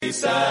be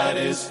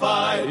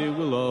satisfied. It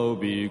will all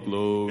be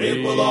glory.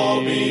 It will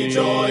all be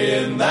joy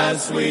in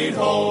that sweet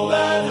home,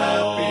 that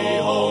happy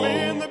home.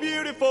 In the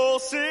beautiful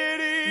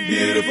city.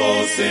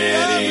 Beautiful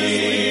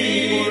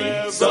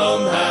city.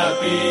 Some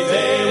happy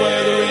day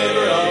where the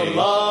river of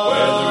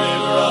life,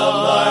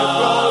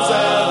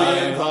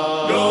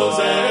 goes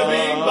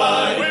ebbing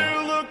by.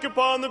 We'll look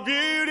upon the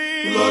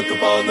beauty. Look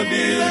upon the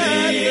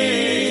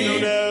beauty.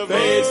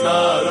 Fades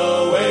not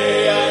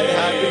away, and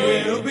happy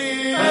we'll be.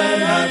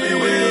 And happy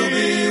we'll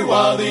be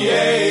while the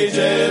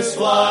ages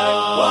fly.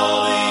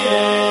 While the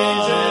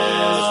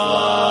ages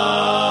fly.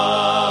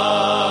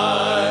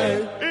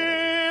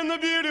 In the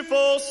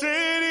beautiful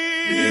city.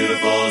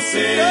 Beautiful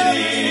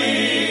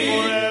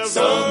city.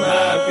 Some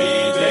happy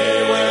day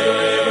where the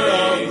river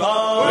of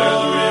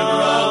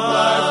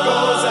life,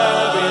 goes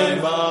ebbing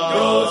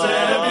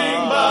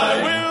by.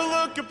 We'll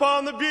look upon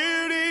the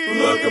beauty.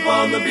 Look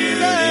upon the beauty.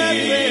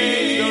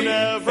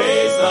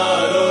 Fades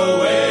not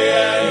away,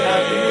 and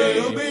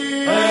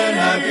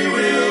happy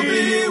we'll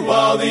be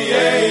while the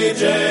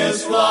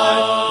ages fly.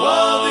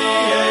 While the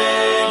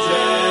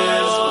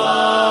ages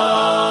fly.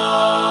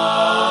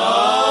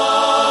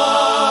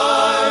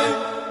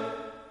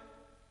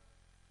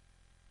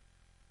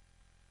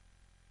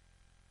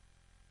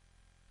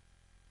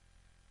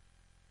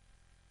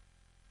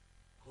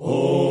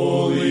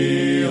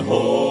 Holy,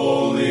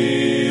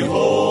 holy,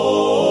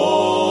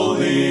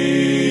 holy,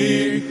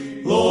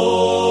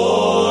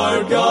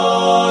 Lord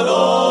God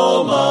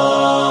Almighty.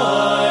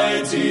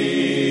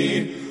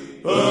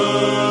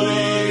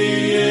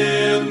 Early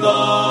in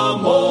the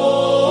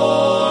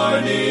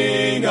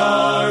morning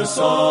our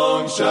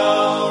song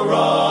shall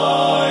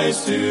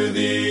rise to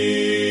thee.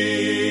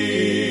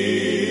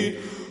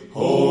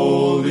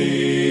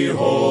 Holy,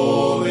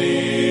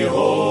 holy,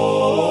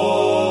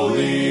 holy,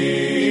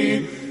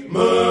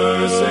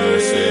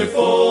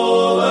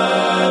 merciful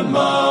and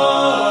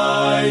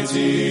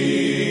mighty,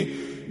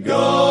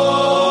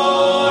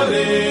 God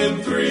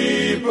in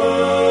three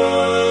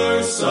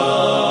persons,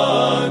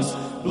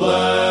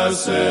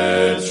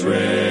 blessed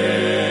Trinity.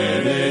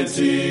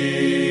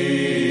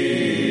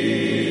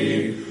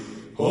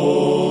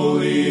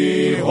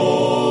 Holy,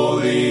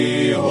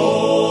 holy,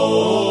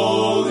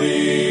 holy,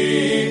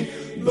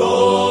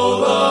 though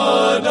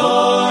the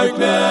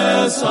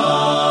darkness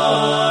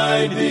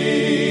hide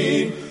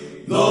thee,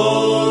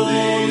 though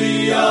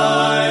the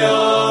eye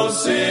of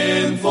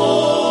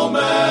sinful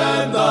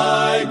man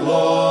thy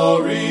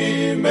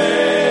glory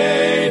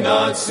may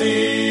not see,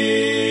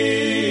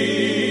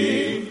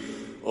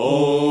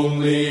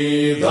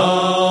 only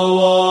thou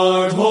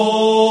art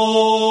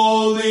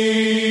holy,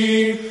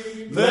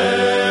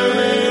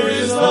 there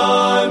is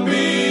none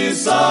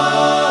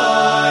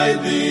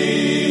beside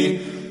thee,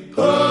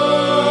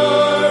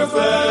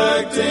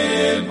 perfect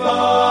in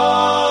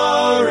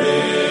power,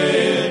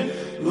 in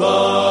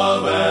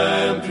love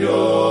and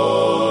purity.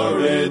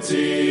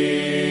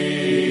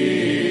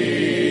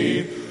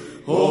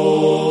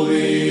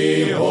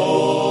 Holy,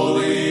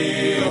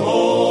 holy,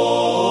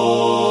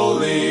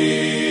 holy,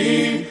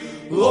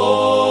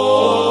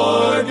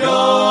 Lord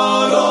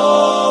God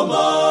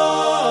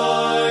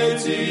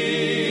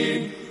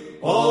Almighty.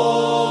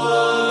 All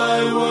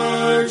thy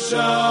works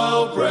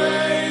shall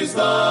praise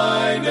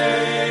thy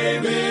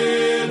name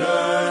in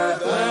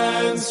earth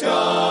and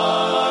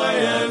sky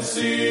and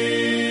sea.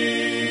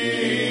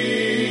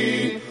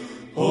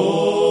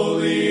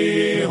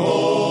 Holy,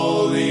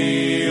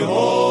 holy,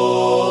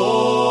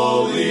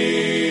 holy,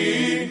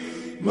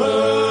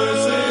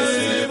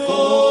 merciful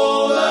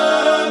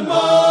and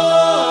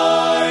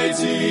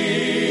mighty,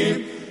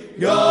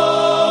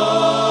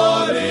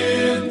 God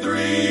in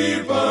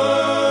three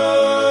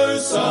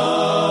persons,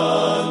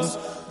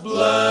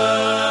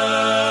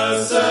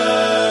 blessed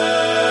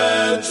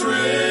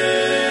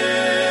Trinity.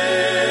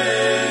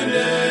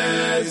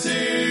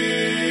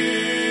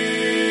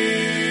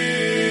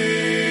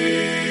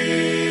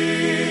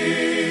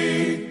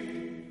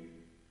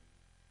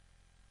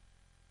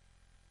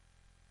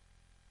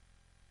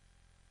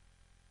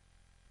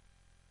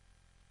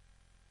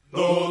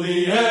 Though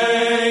the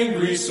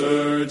angry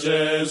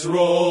surges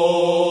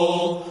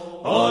roll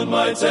on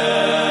my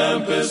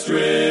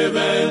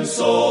tempest-driven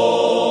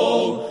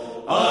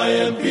soul, I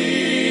am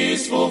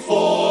peaceful,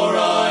 for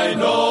I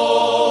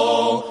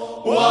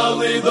know,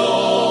 wildly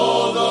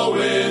though the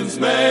winds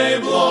may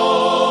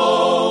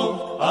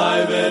blow,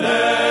 I've an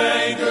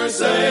anchor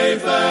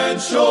safe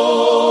and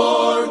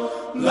sure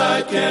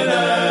that can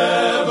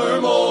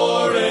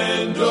evermore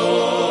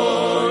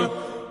endure,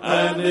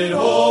 and it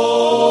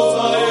holds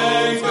my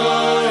anchor,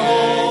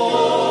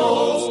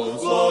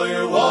 blow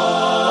your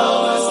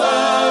wildest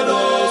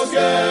shadows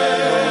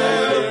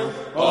gale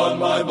on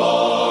my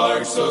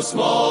bark so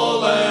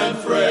small and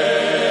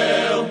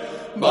frail.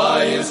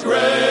 By His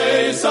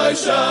grace I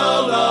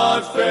shall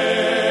not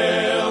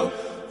fail,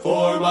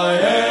 for my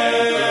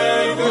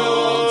anchor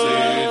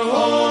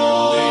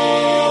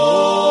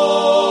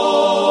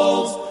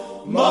holds,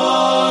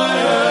 my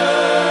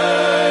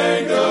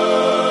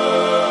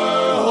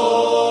anchor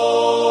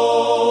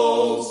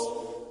holds.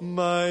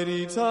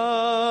 Mighty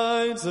tide.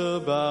 tides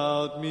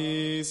about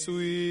me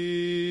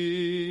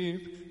sweep,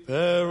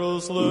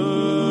 perils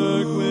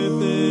lurk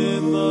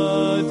within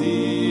the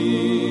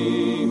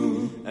deep,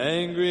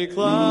 angry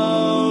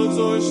clouds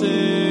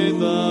o'ershade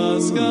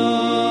the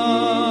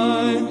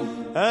sky,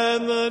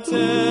 and the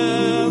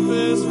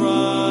tempest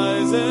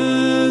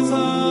rises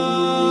high.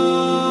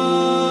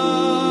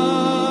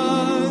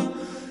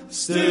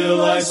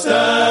 Still I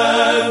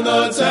stand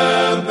the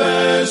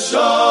tempest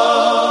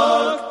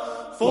shock,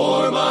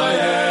 for my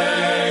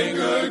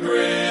anchor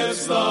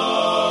grips the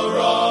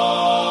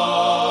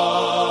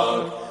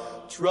rock.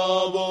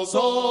 Troubles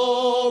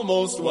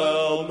almost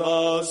whelm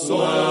the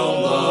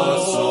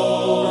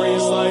soul,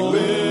 breeze like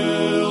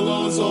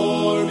billows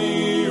o'er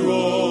me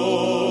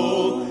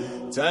roll.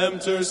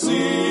 Tempters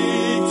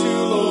seek to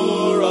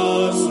lure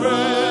us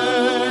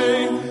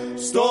astray,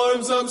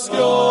 storms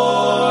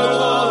obscure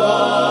the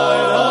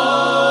light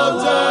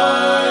of day.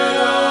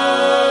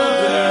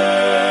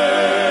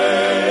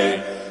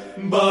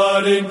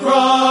 But in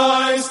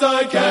Christ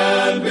I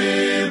can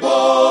be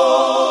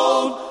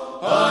bold,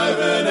 I've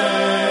an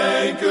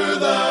anchor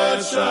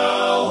that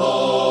shall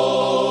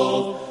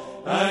hold,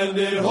 and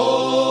it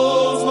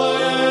holds my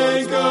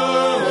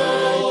anchor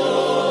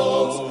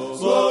holds.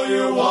 Blow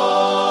your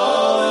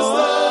wildest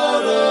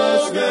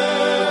letters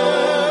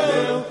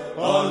gale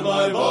on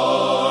my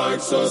bark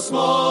so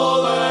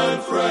small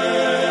and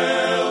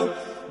frail.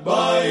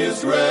 By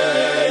His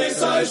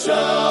grace I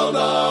shall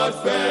not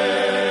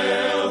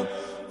fail,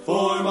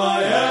 for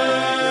my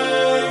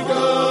anchor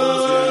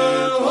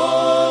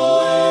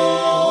holds.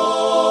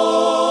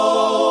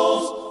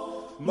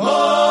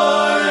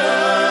 My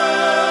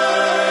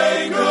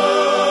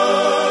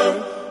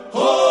anchor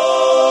holds.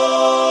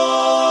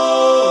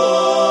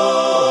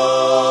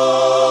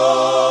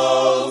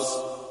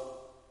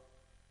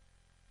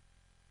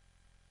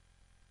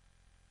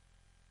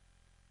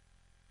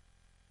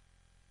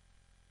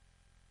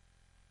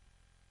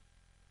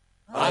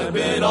 I've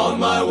been on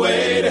my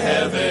way to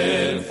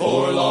heaven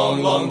for a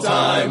long, long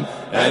time,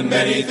 and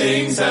many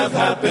things have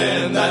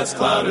happened that's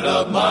clouded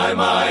up my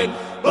mind.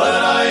 But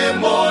I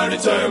am more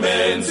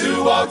determined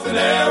to walk the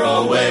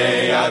narrow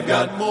way. I've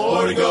got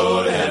more to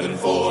go to heaven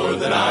for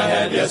than I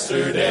had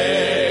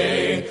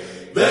yesterday.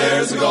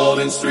 There's a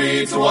golden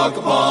street to walk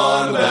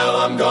upon, a bell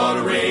I'm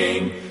gonna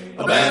ring,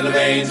 a band of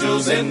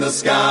angels in the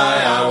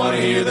sky, I want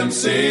to hear them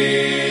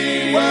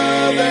sing.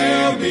 Well,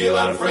 there'll be a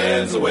lot of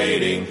friends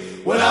awaiting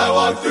when I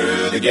walk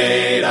through the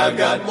gate. I've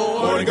got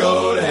more to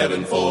go to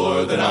heaven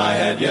for than I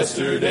had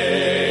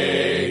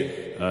yesterday.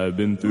 I've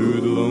been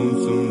through the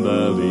lonesome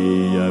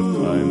valley, I've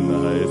climbed the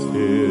highest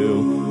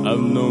hill, I've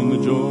known the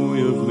joy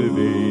of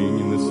living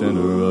in the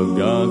center of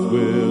God's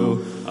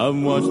will. I've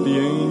watched the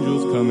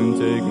angels come and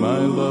take my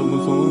loved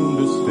ones home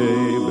to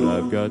stay, but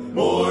I've got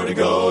more to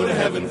go to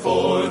heaven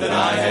for than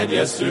I had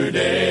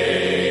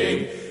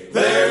yesterday.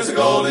 There's a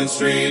golden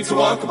street to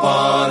walk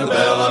upon, a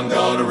bell I'm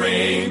gonna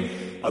ring,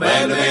 a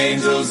band of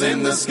angels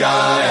in the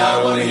sky,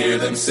 I want to hear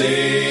them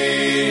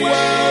sing.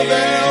 Well,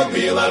 there'll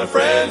be a lot of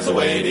friends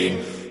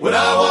awaiting when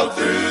I walk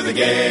through the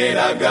gate.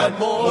 I've got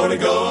more to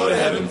go to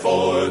heaven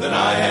for than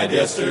I had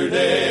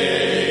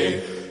yesterday.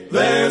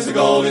 There's a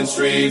golden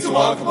street to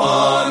walk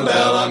upon, a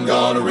bell I'm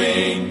gonna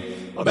ring,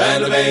 a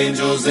band of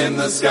angels in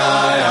the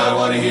sky, I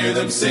want to hear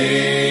them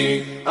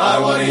sing. I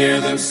want to hear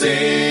them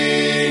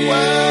sing.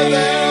 Well,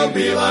 there'll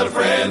be a lot of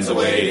friends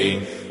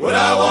awaiting when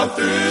I walk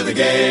through the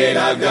gate.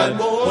 I've got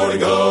more to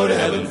go to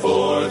heaven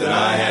for than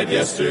I had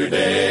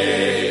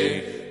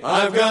yesterday.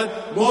 I've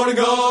got more to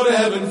go to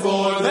heaven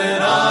for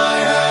than I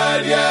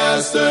had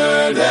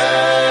yesterday.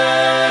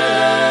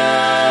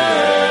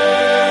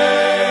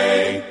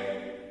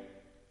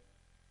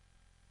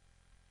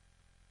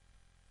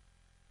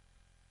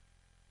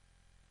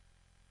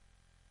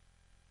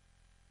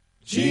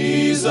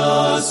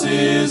 Jesus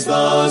is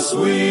the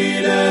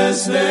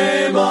sweetest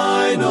name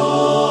I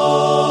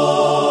know,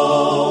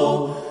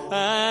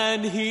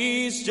 and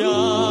He's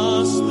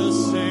just the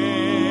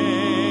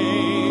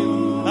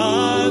same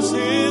as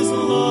His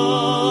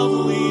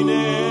lovely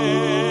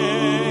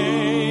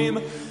name,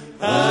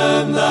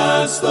 and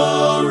that's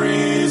the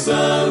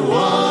reason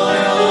why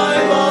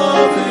I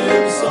love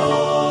Him so.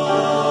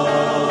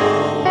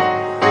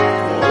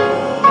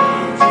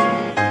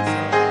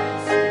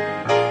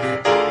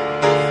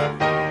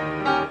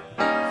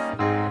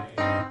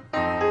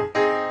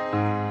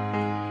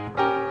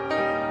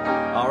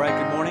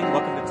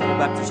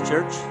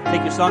 Church.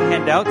 Take your song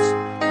handouts.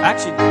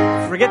 Actually,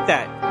 forget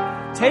that.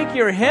 Take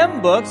your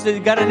hymn books.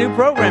 They've got a new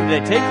program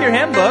today. Take your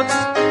hymn books.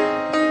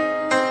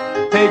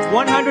 Page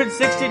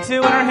 162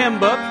 in our hymn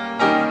book.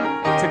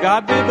 To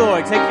God be the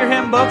glory. Take your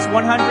hymn books.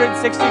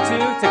 162.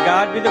 To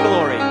God be the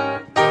glory.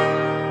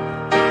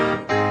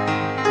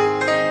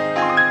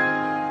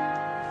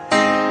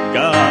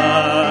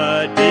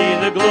 God be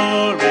the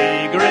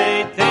glory.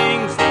 Great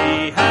things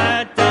He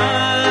had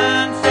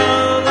done.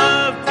 So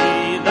loved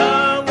He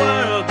the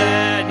world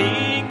that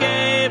He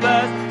gave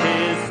us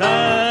His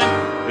Son,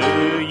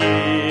 who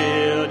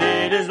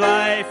yielded His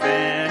life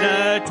an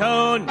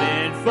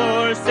atonement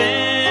for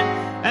sin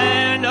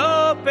and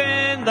opened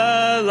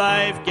the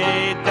life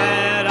gate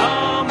that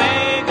all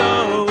may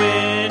go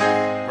in.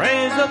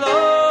 Praise the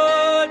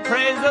Lord,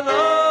 praise the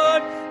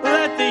Lord,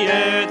 let the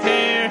earth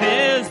hear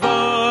his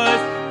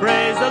voice.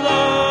 Praise the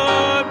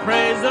Lord,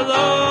 praise the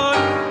Lord,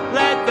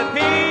 let the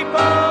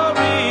people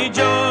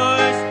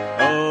rejoice.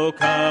 Oh,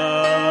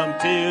 come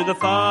to the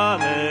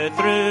Father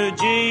through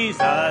Jesus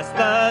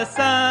the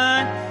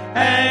Son,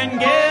 and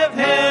give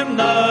him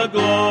the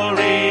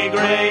glory,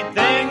 great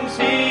things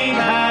he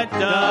hath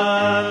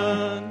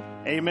done.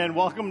 Amen.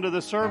 Welcome to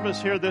the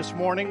service here this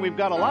morning. We've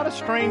got a lot of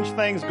strange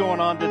things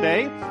going on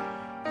today.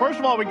 First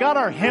of all, we got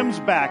our hymns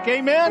back.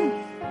 Amen.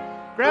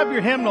 Grab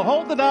your hymnal,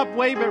 hold it up,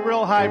 wave it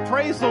real high.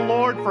 Praise the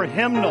Lord for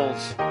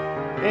hymnals.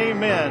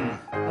 Amen.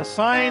 A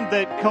sign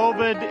that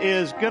COVID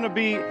is going to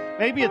be,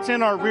 maybe it's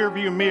in our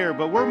rearview mirror,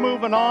 but we're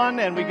moving on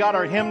and we got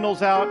our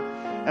hymnals out,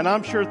 and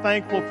I'm sure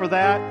thankful for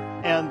that.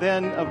 And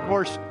then, of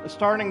course,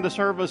 starting the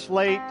service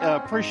late,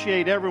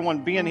 appreciate everyone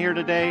being here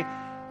today.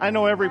 I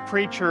know every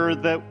preacher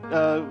that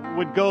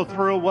would go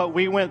through what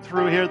we went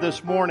through here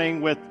this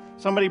morning with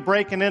somebody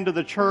breaking into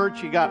the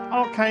church. You got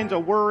all kinds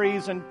of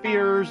worries and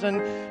fears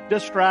and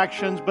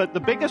distractions. But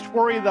the biggest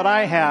worry that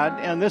I had,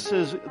 and this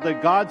is the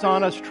God's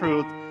honest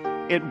truth,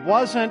 it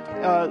wasn't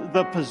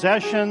the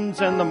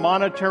possessions and the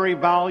monetary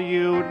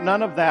value,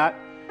 none of that.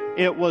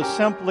 It was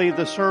simply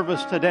the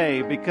service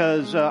today,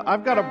 because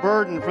I've got a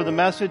burden for the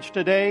message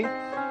today.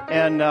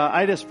 And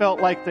I just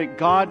felt like that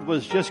God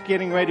was just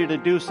getting ready to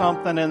do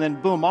something, and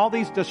then boom, all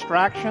these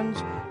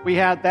distractions. We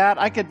had that.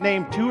 I could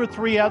name 2 or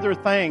 3 other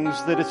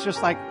things that it's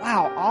just like,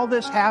 wow, all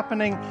this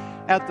happening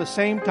at the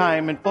same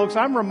time. And folks,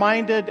 I'm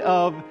reminded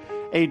of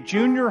a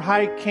junior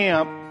high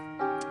camp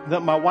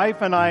that my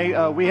wife and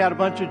I, we had a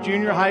bunch of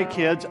junior high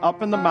kids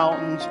up in the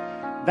mountains.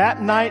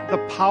 That night, the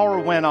power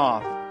went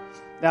off.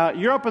 Now,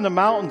 you're up in the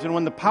mountains, and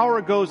when the power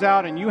goes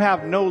out and you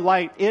have no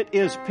light, it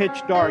is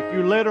pitch dark.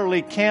 You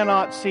literally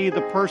cannot see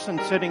the person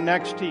sitting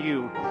next to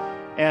you.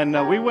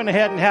 And we went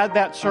ahead and had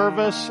that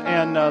service,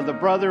 and the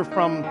brother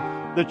from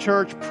the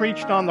church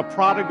preached on the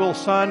prodigal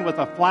son with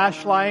a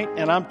flashlight.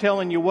 And I'm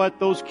telling you what,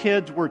 those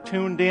kids were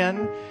tuned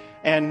in.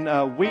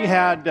 And we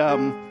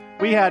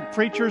had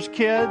preachers'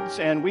 kids,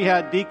 and we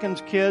had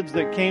deacons' kids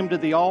that came to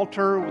the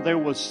altar. There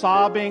was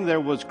sobbing,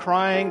 there was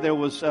crying, there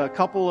was a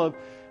couple of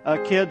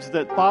kids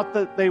that thought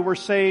that they were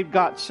saved,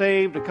 got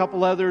saved. A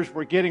couple others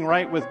were getting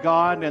right with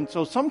God. And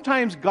so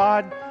sometimes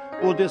God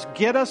will just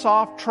get us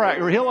off track,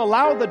 or he'll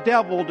allow the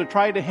devil to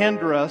try to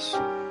hinder us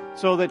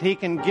so that he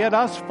can get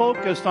us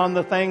focused on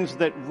the things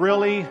that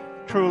really,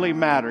 truly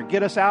matter,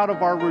 get us out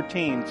of our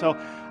routine. So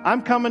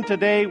I'm coming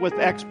today with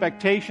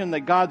expectation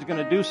that God's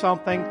going to do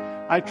something.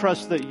 I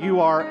trust that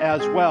you are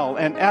as well.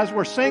 And as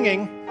we're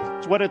singing,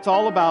 it's what it's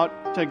all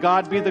about. To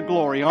God be the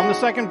glory. On the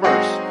second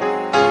verse.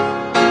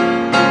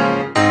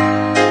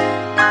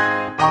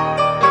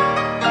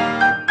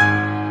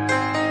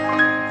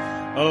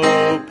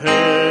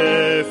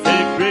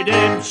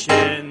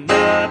 Redemption,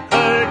 the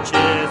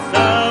purchase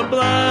of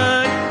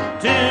blood,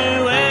 to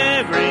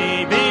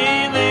every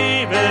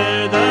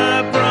believer,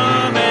 the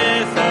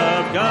promise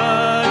of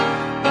God,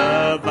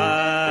 the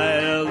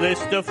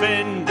vilest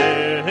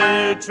offender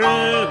who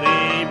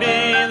truly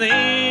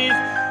believes,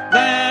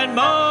 that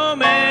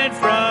moment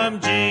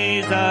from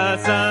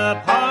Jesus a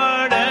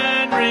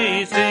pardon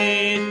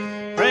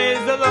receives. Praise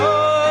the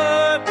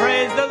Lord,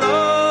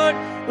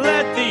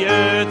 let the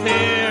earth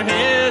hear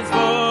his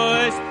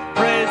voice.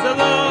 Praise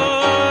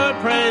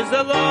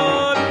the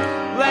Lord,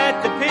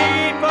 let the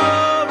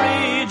people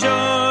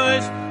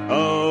rejoice.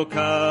 Oh,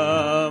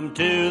 come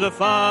to the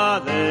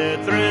Father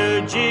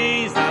through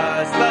Jesus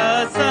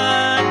the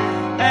Son,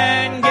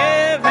 and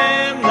give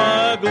him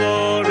the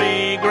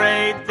glory,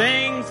 great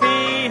things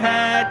he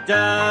had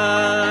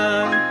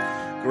done.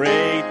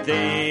 Great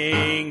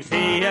things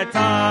he had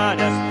taught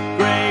us,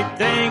 great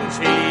things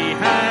he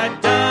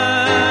had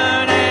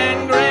done,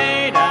 and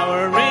great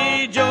our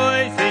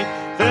rejoicing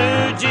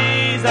through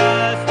Jesus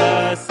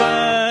the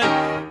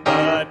Son.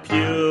 But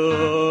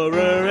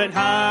purer and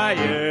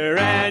higher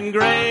and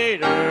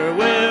greater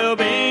will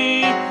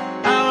be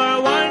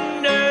our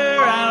wonder,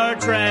 our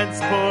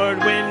transport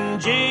when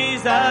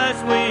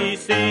Jesus we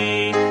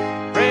see.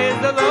 Praise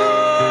the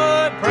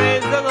Lord,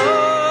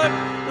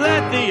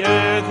 let the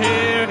earth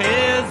hear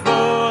his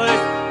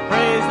voice.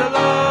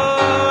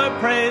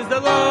 Praise the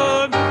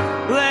Lord,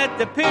 let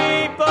the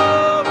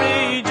people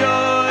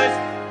rejoice.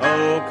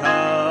 Oh,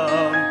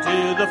 come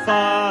to the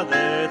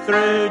Father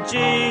through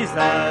Jesus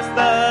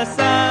the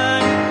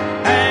Son,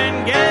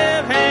 and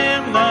give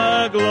him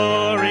the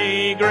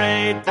glory,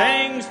 great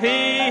things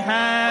he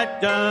had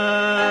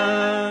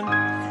done.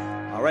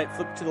 All right,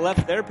 flip to the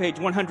left there, page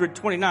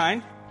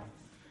 129.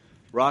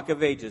 Rock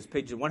of Ages,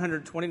 page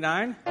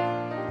 129,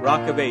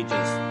 Rock of Ages.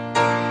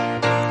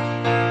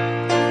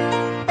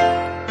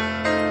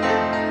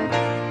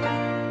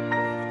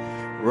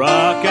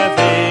 Rock of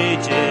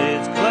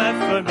Ages, cleft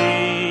for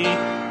me,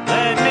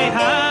 let me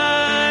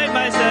hide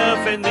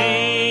myself in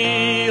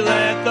thee.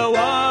 Let the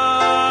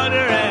water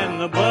and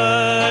the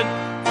blood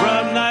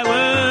from thy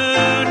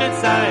wounded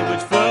side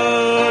which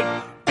flowed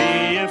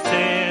be of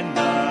sin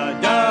the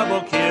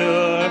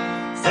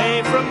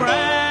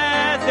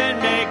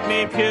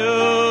be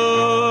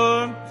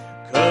pure?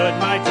 Could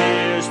my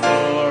tears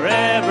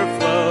forever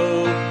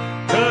flow?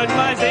 Could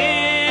my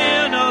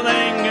zeal no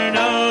longer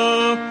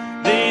know?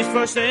 These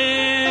for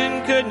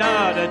sin could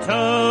not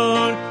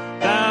atone.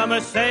 Thou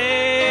must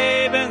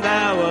save, and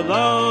thou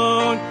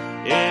alone.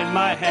 In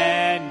my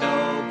hand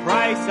no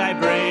price I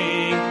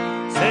bring,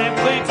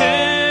 simply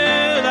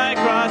to thy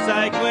cross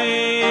I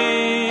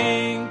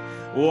cling.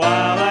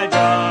 While I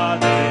draw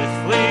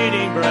this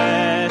fleeting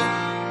breath,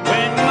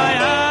 when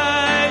my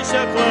eyes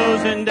shall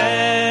close in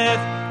death,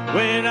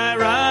 when I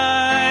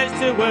rise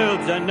to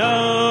worlds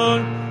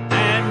unknown,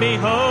 and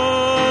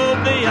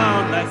behold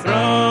beyond thy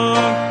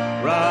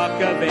throne,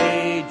 Rock of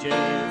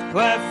Ages,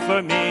 cleft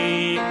for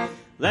me,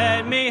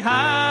 let me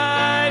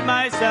hide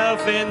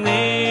myself in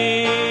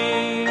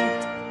thee.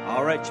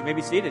 All right, you may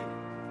be seated.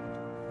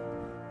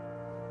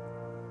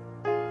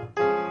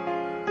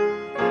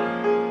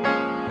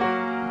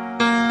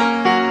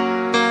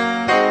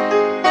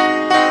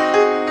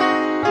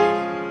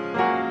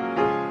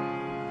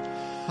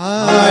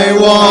 I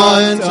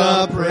want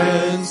a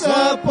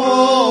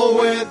principle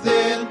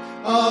within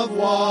of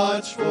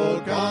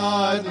watchful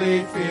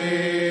godly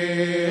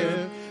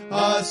fear,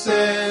 a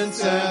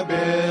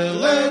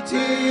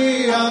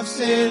sensibility of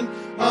sin,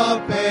 a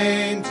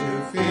pain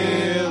to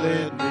feel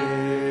it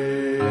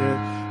near.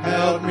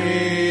 Help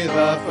me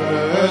the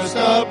first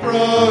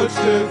approach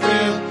to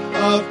feel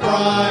of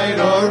pride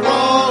or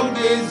wrong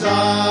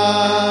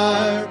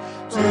desire,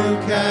 to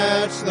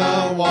catch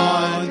the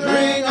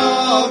wandering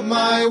of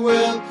my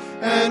will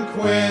and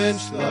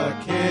quench the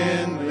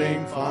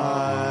kindling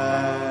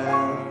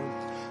fire.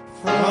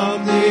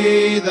 From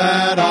thee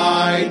that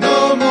I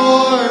no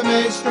more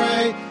may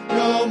stray,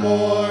 no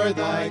more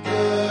thy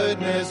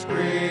goodness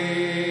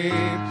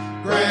grieve.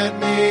 Grant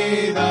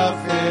me the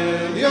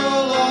filial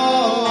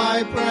law,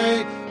 I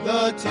pray,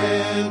 the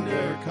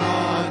tender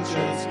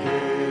conscience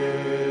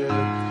give.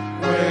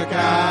 Quick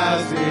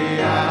as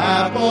the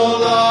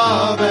apple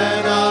of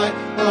an eye,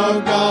 O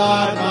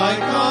God, my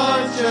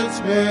conscience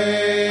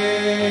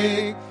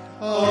make.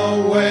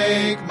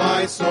 Awake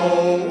my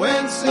soul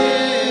when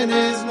sin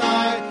is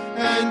nigh,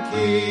 and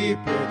keep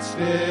it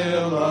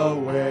still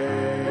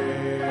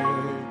awake.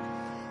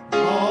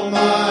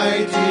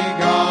 Almighty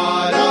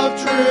God of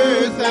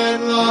truth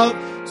and love,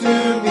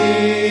 to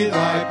me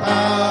thy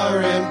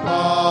power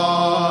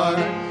impart.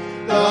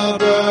 The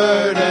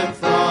burden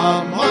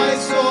from my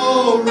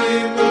soul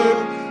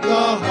remove,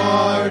 the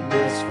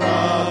hardness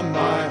from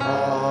my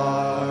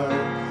heart.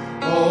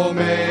 Oh,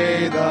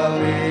 may the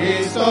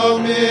least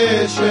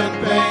omission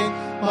pain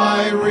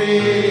my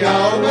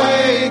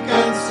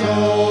reawakened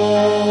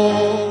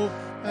soul,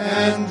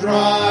 and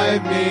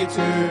drive me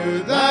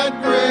to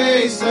that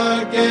grace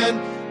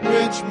again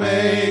which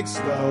makes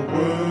the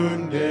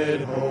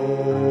wounded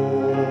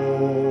whole.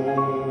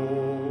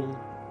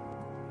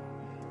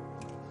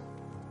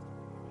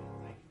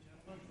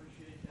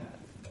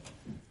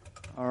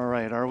 All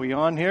right, are we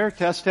on here?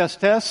 Test,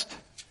 test, test.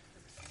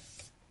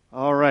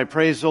 All right,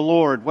 praise the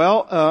Lord.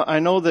 Well, I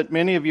know that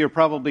many of you are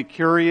probably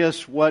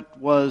curious what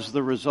was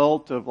the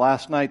result of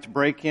last night's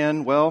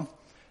break-in. Well,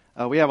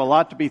 we have a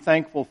lot to be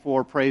thankful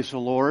for, praise the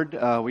Lord.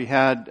 We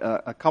had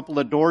a couple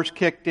of doors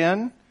kicked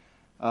in.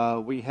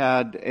 We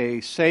had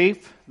a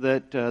safe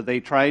that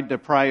they tried to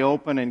pry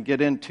open and get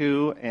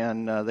into,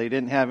 and they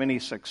didn't have any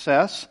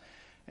success.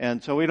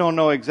 And so we don't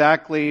know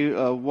exactly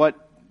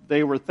what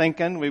they were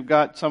thinking. We've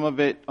got some of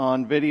it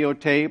on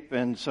videotape,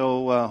 and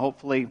so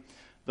hopefully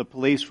the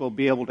police will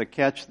be able to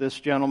catch this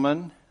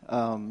gentleman.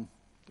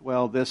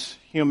 This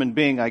human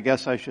being, I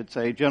guess I should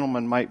say.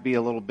 Gentleman might be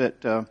a little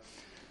bit...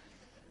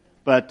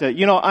 But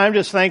I'm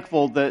just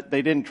thankful that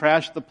they didn't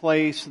trash the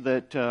place,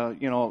 that,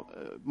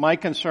 my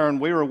concern,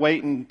 we were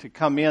waiting to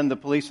come in. The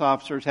police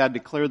officers had to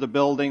clear the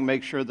building,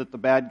 make sure that the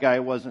bad guy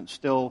wasn't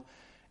still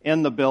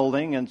in the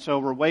building. And so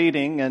we're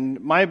waiting.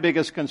 And my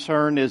biggest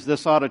concern is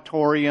this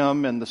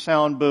auditorium and the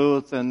sound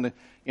booth. And,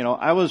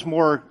 I was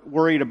more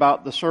worried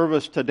about the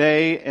service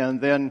today. And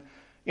then,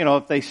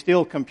 if they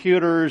steal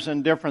computers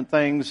and different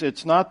things,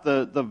 it's not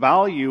the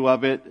value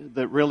of it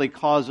that really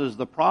causes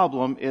the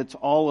problem. It's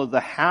all of the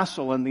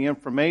hassle and the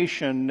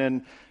information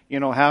and,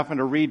 having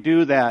to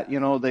redo that.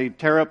 They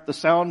tear up the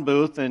sound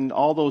booth and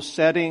all those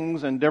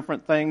settings and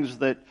different things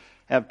that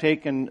have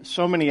taken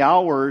so many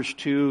hours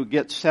to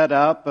get set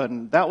up.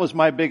 And that was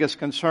my biggest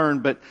concern.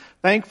 But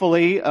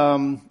thankfully,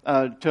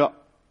 to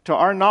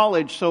our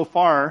knowledge so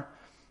far,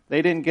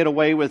 they didn't get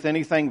away with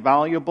anything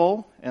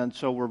valuable, and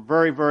so we're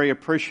very, very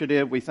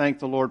appreciative. We thank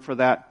the Lord for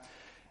that.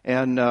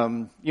 And,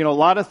 a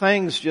lot of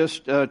things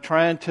just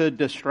trying to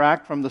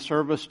distract from the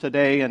service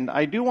today. And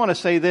I do want to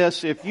say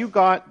this, if you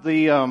got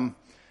the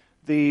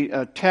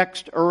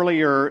text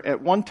earlier,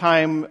 at one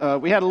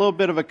time we had a little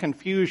bit of a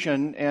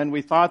confusion, and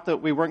we thought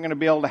that we weren't going to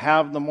be able to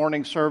have the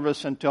morning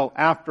service until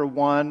after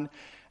 1,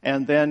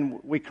 and then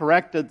we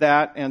corrected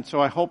that, and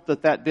so I hope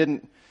that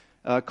didn't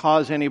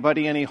cause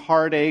anybody any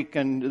heartache,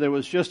 and there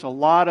was just a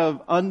lot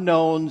of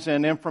unknowns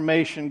and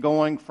information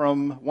going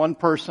from one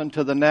person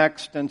to the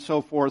next and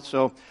so forth.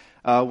 So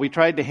We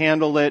tried to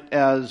handle it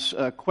as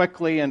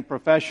quickly and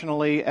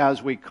professionally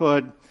as we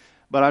could,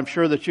 but I'm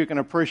sure that you can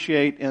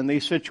appreciate in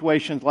these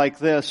situations like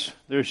this,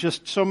 there's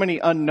just so many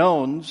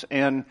unknowns,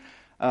 and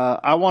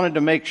I wanted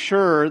to make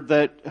sure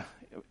that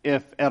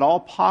if at all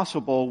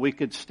possible, we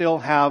could still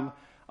have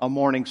a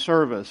morning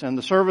service. And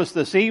the service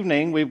this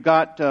evening, we've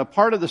got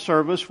part of the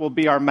service will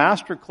be our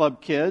Master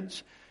Club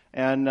kids,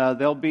 and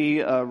they'll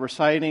be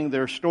reciting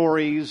their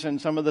stories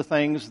and some of the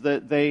things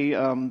that they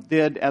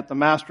did at the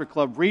Master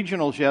Club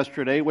Regionals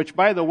yesterday, which,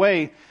 by the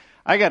way,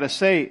 I got to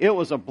say, it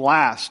was a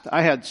blast.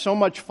 I had so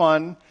much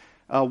fun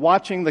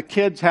watching the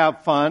kids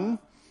have fun.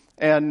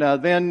 And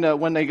then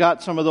when they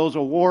got some of those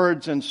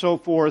awards and so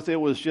forth, it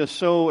was just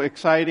so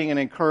exciting and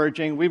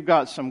encouraging. We've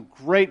got some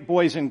great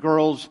boys and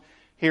girls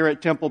here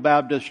at Temple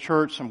Baptist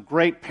Church, some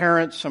great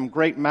parents, some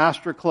great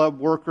Master Club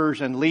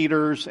workers and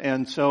leaders.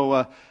 And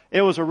so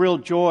it was a real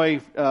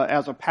joy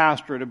as a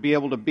pastor to be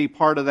able to be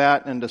part of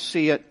that and to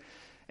see it.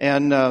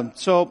 And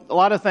so a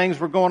lot of things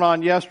were going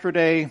on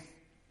yesterday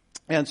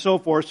and so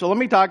forth. So let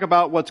me talk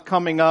about what's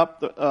coming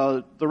up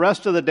the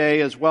rest of the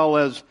day as well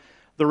as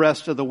the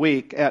rest of the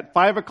week. At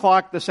 5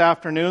 o'clock this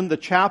afternoon, the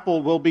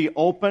chapel will be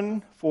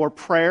open for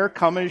prayer.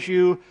 Come as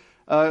you,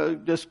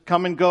 just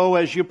come and go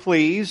as you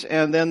please.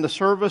 And then the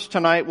service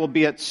tonight will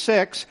be at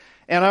 6.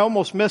 And I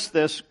almost missed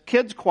this.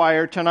 Kids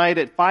choir tonight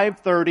at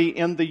 5:30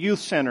 in the youth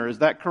center. Is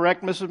that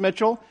correct, Mrs.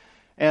 Mitchell?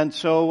 And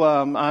so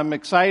I'm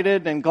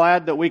excited and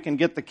glad that we can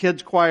get the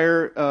kids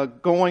choir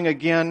going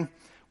again.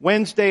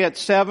 Wednesday at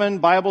 7,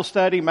 Bible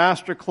study,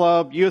 Master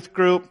Club, youth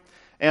group.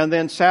 And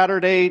then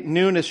Saturday,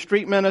 noon is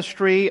street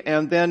ministry.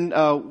 And then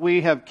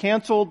we have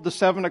canceled the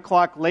 7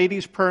 o'clock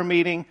ladies' prayer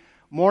meeting.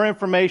 More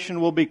information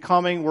will be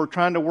coming. We're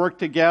trying to work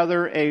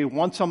together a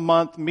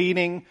once-a-month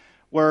meeting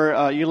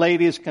where you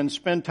ladies can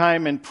spend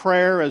time in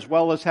prayer as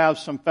well as have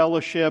some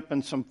fellowship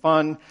and some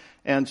fun.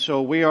 And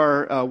so we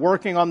are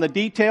working on the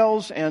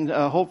details, and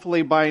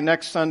hopefully by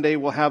next Sunday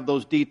we'll have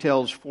those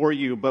details for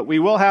you. But we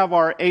will have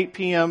our 8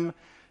 p.m.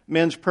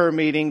 men's prayer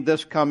meeting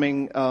this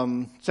coming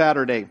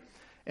Saturday.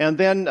 And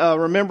then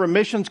remember,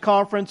 Missions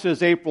Conference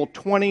is April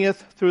 20th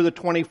through the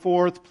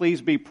 24th.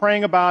 Please be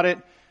praying about it.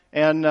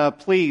 And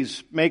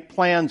please make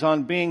plans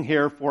on being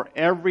here for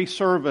every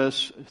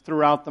service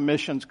throughout the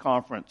Missions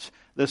Conference.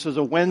 This is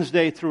a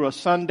Wednesday through a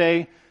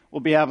Sunday. We'll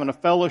be having a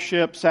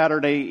fellowship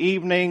Saturday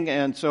evening.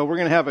 And so we're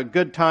going to have a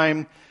good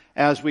time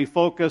as we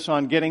focus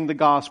on getting the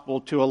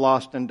gospel to a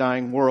lost and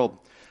dying world.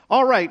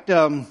 All right,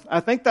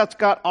 I think that's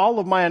got all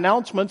of my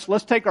announcements.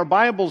 Let's take our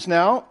Bibles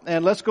now,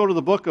 and let's go to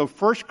the book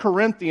of 1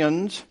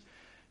 Corinthians,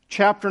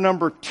 chapter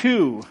number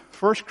 2.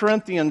 1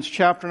 Corinthians,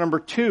 chapter number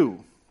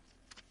 2.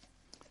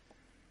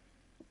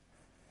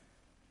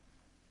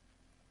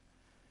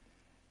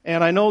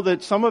 And I know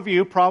that some of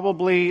you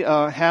probably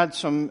have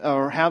some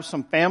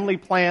family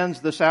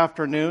plans this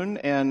afternoon,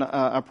 and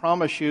I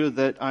promise you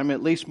that I'm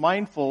at least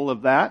mindful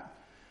of that.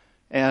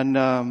 And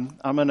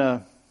I'm going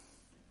to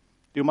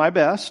do my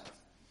best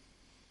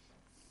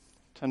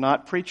to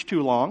not preach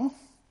too long.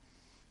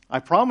 I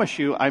promise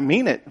you, I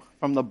mean it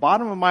from the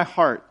bottom of my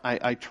heart.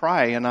 I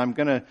try, and I'm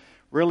going to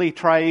really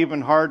try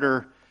even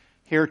harder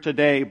here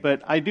today.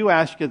 But I do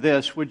ask you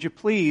this, would you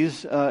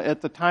please,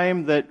 at the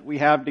time that we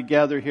have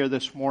together here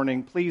this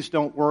morning, please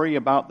don't worry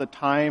about the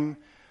time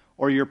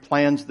or your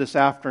plans this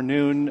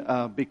afternoon,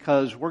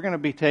 because we're going to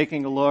be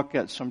taking a look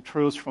at some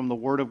truths from the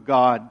Word of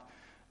God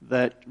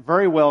that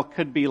very well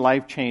could be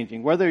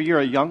life-changing. Whether you're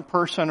a young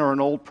person or an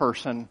old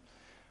person,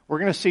 we're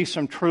going to see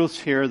some truths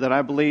here that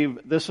I believe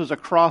this is a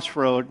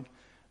crossroad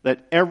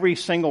that every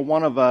single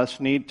one of us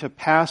need to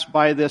pass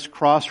by this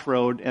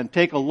crossroad and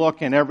take a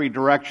look in every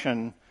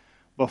direction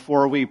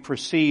before we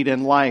proceed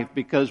in life.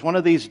 Because one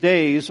of these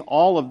days,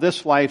 all of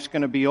this life's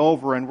going to be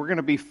over, and we're going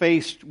to be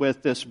faced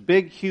with this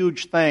big,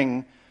 huge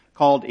thing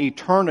called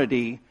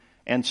eternity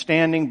and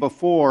standing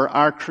before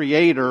our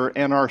Creator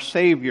and our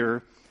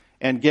Savior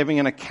and giving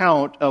an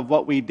account of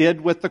what we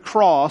did with the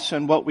cross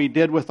and what we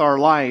did with our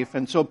life.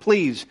 And so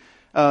please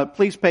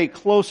pay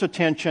close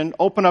attention.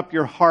 Open up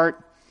your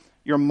heart,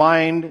 your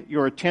mind,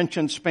 your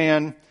attention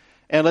span,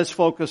 and let's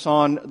focus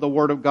on the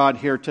Word of God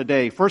here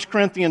today. 1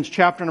 Corinthians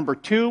chapter number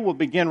 2, we'll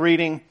begin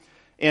reading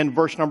in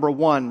verse number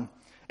 1.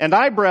 And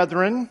I,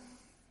 brethren,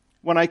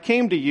 when I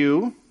came to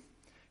you,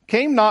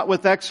 came not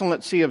with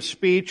excellency of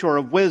speech or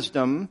of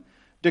wisdom,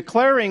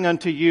 declaring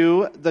unto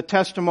you the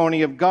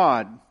testimony of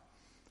God.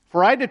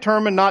 For I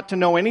determined not to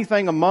know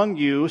anything among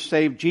you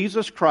save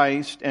Jesus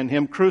Christ and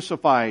Him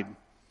crucified.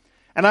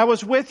 And I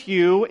was with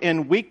you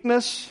in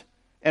weakness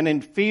and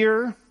in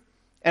fear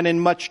and in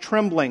much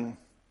trembling.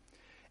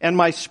 And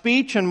my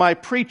speech and my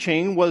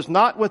preaching was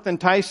not with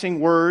enticing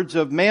words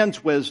of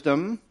man's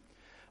wisdom,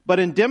 but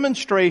in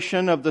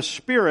demonstration of the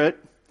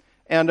Spirit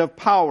and of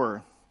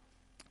power,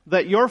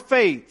 that your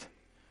faith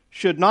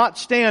should not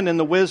stand in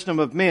the wisdom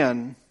of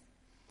men,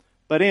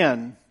 but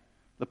in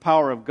the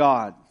power of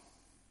God.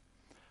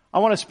 I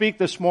want to speak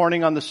this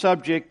morning on the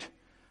subject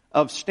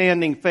of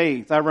standing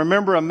faith. I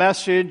remember a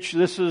message,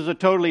 this is a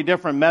totally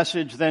different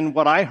message than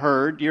what I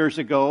heard years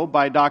ago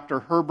by Dr.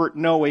 Herbert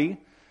Noe.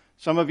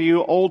 Some of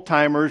you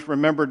old-timers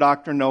remember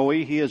Dr. Noe.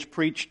 He has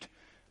preached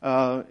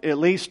at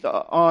least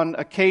on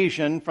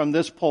occasion from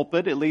this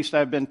pulpit. At least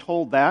I've been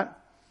told that.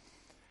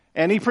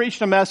 And he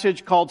preached a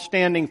message called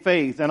Standing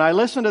Faith. And I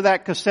listened to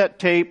that cassette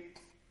tape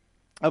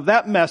of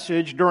that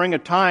message during a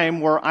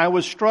time where I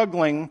was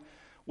struggling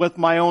with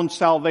my own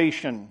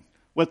salvation,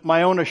 with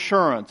my own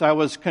assurance. I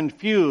was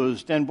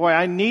confused, and boy,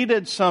 I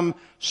needed some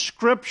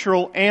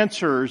scriptural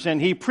answers.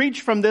 And he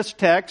preached from this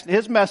text.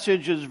 His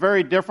message is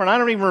very different. I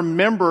don't even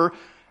remember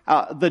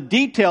the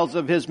details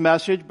of his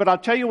message, but I'll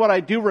tell you what I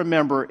do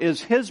remember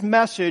is his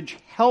message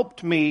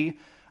helped me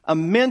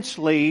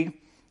immensely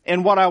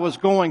in what I was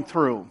going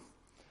through.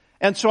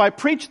 And so I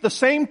preached the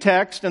same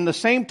text and the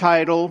same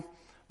title,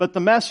 but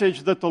the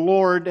message that the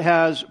Lord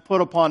has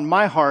put upon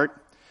my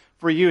heart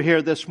for you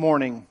here this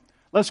morning.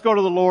 Let's go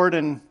to the Lord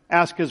and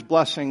ask His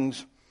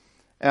blessings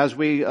as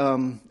we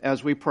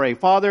pray.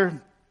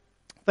 Father,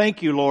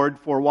 thank you, Lord,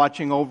 for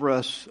watching over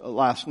us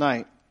last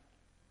night.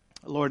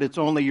 Lord, it's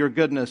only your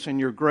goodness and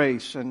your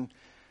grace. And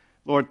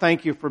Lord,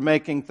 thank you for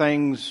making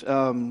things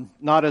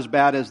not as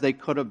bad as they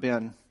could have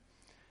been.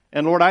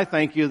 And Lord, I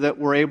thank you that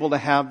we're able to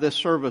have this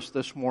service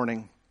this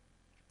morning.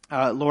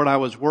 Lord, I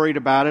was worried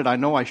about it. I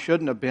know I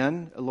shouldn't have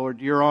been.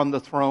 Lord, you're on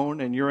the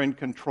throne and you're in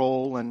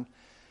control. And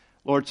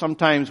Lord,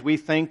 sometimes we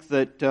think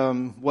that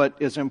what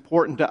is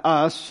important to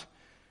us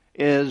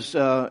is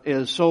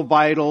so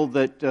vital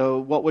that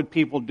what would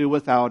people do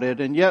without it?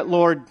 And yet,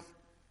 Lord,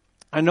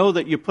 I know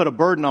that you put a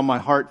burden on my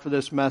heart for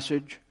this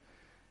message,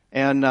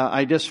 and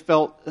I just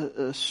felt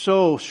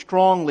so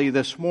strongly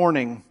this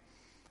morning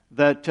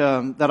that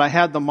I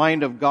had the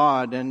mind of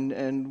God,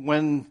 and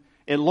when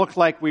it looked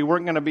like we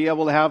weren't going to be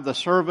able to have the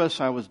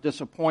service, I was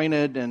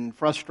disappointed and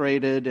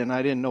frustrated, and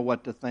I didn't know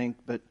what to think,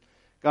 but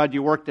God,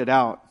 you worked it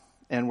out,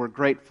 and we're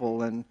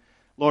grateful, and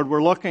Lord,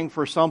 we're looking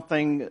for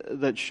something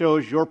that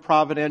shows your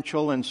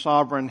providential and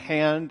sovereign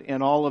hand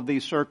in all of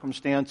these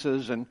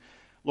circumstances, and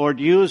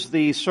Lord, use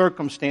these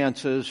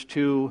circumstances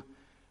to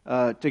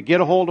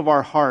get a hold of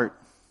our heart,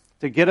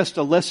 to get us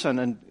to listen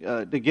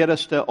and to get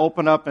us to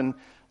open up and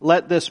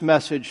let this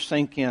message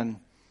sink in.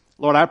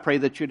 Lord, I pray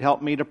that you'd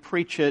help me to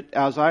preach it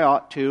as I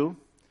ought to.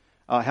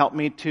 Help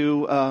me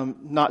to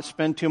not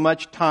spend too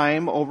much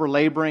time over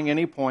laboring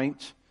any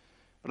points.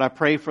 But I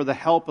pray for the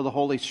help of the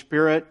Holy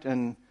Spirit,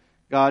 and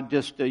God,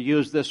 just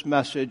use this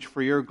message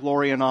for your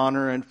glory and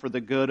honor and for the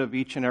good of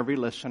each and every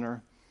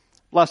listener.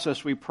 Bless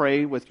us, we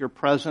pray, with your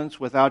presence.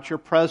 Without your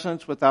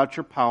presence, without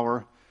your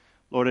power,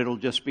 Lord, it'll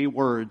just be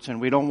words,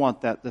 and we don't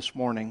want that this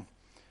morning.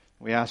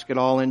 We ask it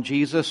all in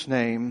Jesus'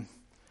 name.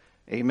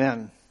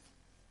 Amen.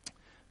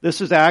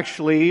 This is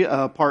actually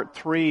part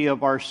 3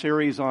 of our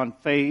series on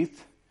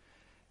faith,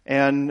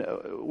 and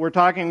we're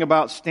talking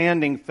about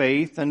standing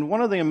faith. And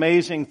one of the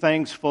amazing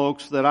things,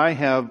 folks, that I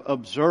have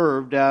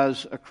observed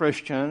as a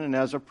Christian and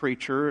as a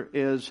preacher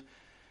is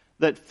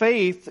that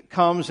faith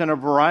comes in a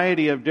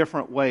variety of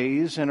different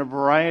ways, in a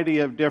variety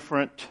of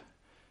different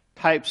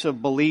types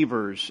of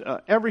believers.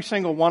 Every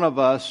single one of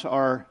us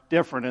are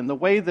different. And the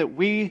way that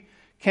we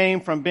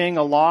came from being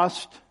a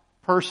lost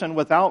person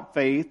without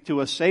faith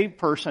to a saved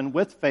person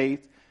with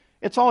faith,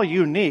 it's all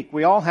unique.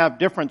 We all have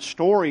different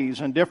stories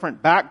and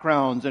different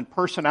backgrounds and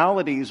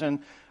personalities. And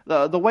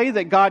the way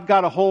that God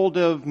got a hold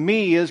of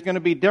me is going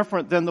to be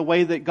different than the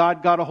way that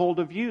God got a hold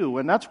of you.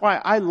 And that's why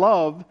I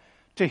love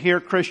to hear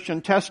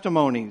Christian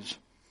testimonies.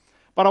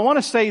 But I want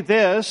to say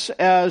this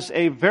as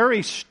a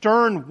very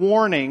stern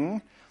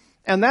warning,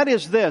 and that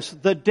is this: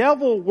 the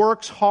devil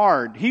works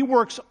hard. He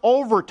works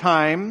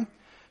overtime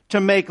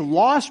to make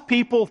lost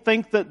people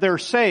think that they're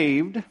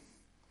saved,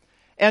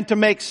 and to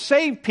make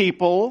saved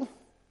people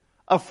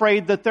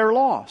afraid that they're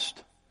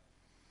lost.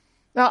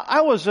 Now,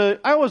 I was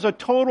a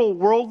total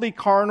worldly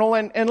carnal,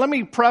 and let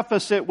me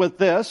preface it with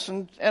this,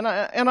 and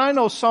I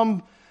know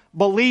some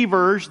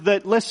believers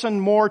that listen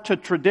more to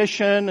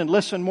tradition and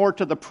listen more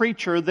to the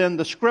preacher than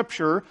the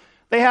Scripture.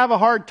 They have a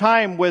hard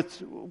time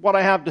with what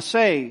I have to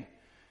say.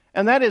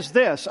 And that is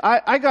this: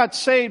 I got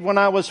saved when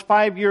I was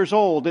 5 years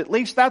old. At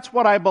least that's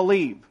what I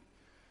believe.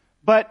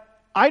 But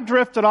I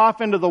drifted off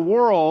into the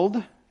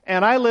world,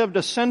 and I lived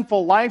a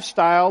sinful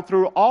lifestyle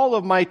through all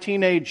of my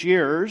teenage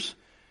years.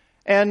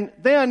 And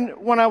then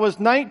when I was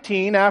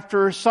 19,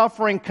 after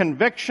suffering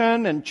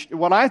conviction and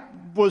what I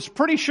was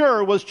pretty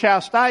sure was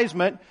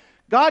chastisement,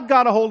 God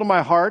got a hold of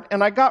my heart,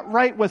 and I got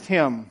right with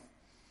Him.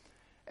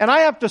 And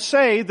I have to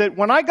say that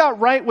when I got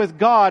right with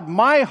God,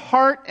 my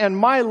heart and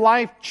my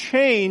life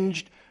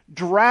changed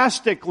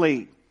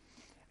drastically.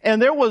 And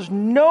there was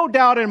no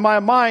doubt in my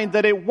mind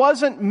that it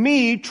wasn't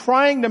me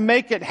trying to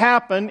make it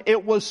happen.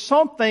 It was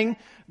something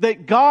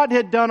that God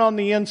had done on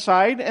the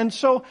inside. And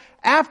so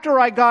after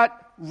I got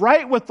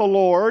right with the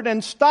Lord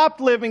and stopped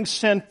living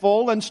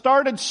sinful and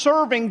started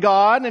serving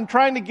God and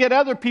trying to get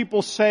other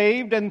people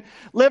saved and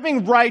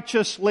living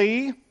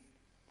righteously,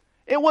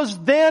 it was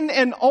then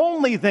and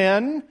only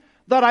then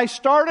that I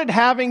started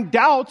having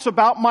doubts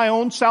about my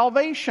own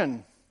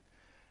salvation.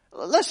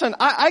 Listen,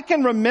 I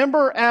can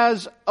remember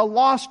as a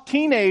lost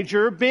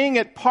teenager being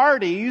at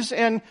parties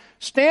and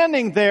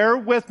standing there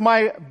with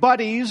my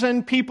buddies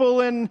and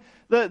people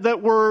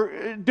that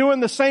were doing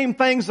the same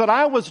things that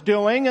I was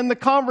doing, and the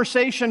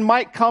conversation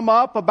might come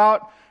up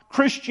about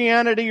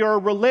Christianity or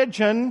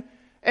religion,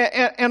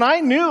 and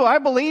I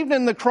believed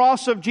in the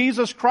cross of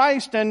Jesus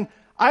Christ, and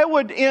I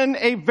would, in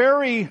a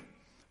very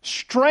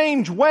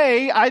strange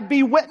way, I'd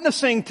be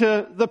witnessing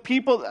to the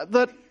people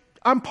that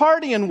I'm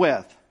partying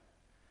with.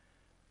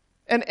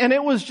 And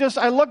it was just,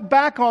 I look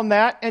back on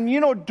that, and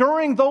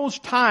during those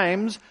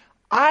times,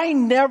 I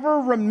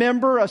never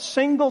remember a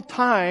single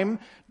time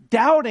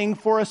doubting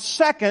for a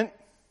second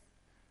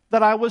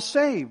that I was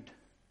saved.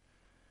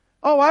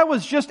 Oh, I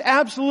was just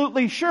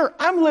absolutely sure.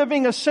 I'm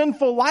living a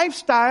sinful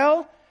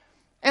lifestyle,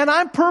 and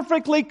I'm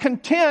perfectly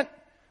content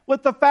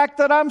with the fact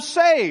that I'm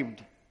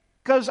saved.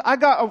 Because I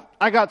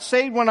got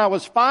saved when I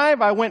was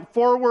 5. I went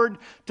forward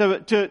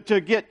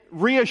to get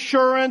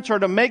reassurance or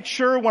to make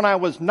sure when I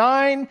was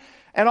 9.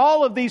 And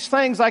all of these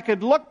things, I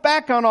could look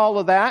back on all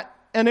of that,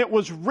 and it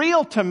was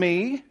real to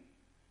me,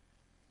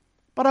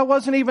 but I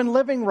wasn't even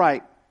living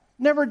right.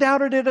 Never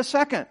doubted it a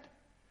second.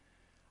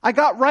 I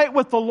got right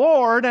with the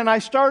Lord, and I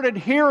started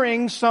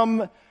hearing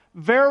some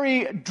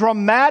very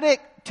dramatic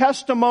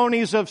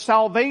testimonies of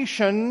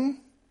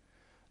salvation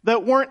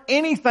that weren't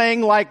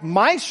anything like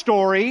my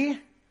story,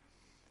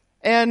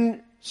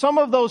 and some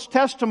of those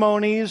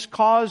testimonies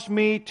caused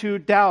me to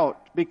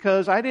doubt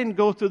because I didn't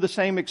go through the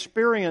same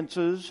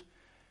experiences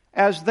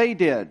as they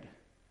did.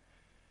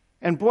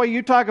 And boy,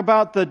 you talk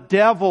about the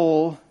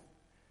devil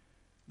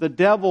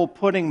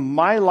putting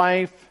my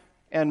life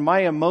and my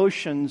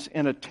emotions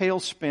in a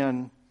tailspin.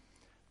 I'm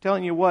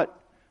telling you what,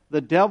 the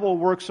devil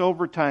works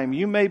overtime.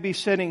 You may be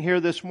sitting here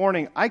this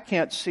morning, I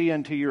can't see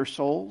into your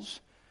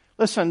souls.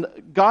 Listen,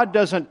 God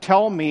doesn't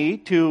tell me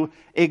to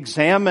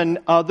examine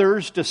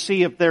others to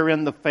see if they're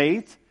in the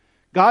faith.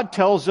 God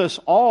tells us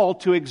all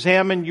to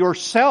examine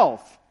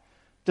yourself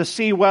to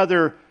see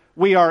whether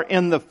we are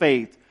in the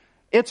faith.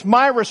 It's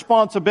my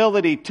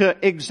responsibility to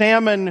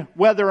examine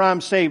whether I'm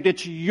saved.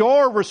 It's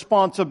your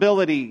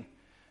responsibility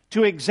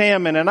to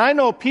examine. And I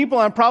know people,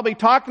 I'm probably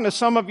talking to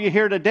some of you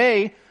here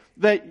today,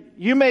 that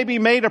you maybe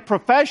made a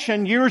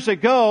profession years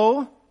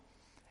ago,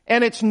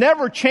 and it's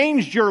never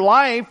changed your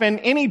life in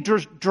any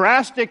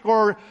drastic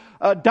or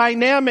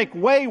dynamic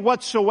way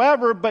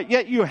whatsoever, but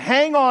yet you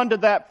hang on to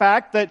that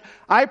fact that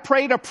I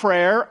prayed a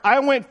prayer, I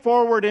went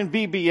forward in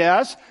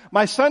VBS,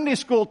 my Sunday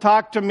school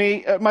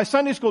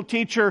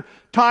teacher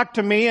talked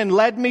to me and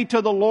led me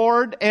to the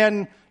Lord,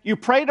 and you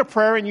prayed a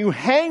prayer and you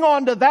hang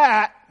on to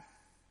that,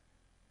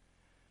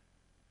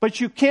 but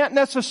you can't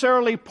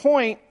necessarily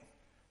point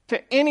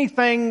to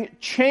anything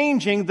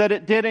changing that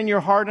it did in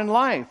your heart and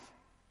life.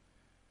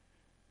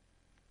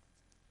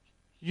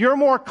 You're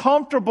more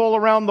comfortable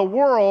around the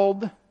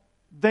world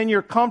than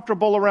you're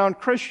comfortable around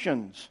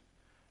Christians.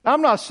 Now,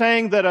 I'm not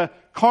saying that a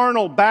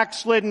carnal,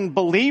 backslidden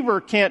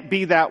believer can't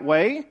be that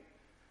way,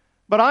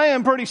 but I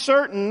am pretty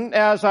certain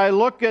as I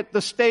look at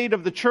the state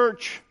of the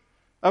church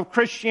of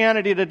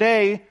Christianity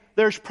today,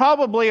 there's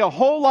probably a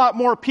whole lot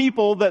more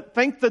people that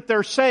think that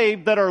they're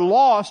saved, that are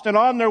lost and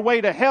on their way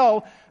to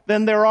hell,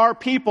 than there are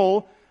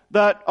people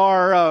that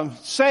are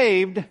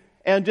saved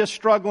and just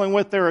struggling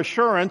with their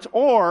assurance,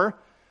 or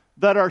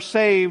that are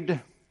saved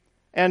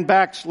and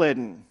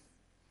backslidden.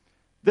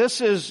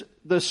 This is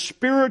the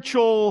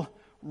spiritual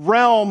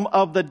realm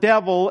of the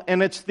devil,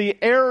 and it's the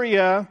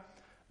area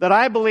that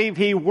I believe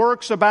he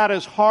works about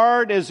as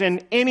hard as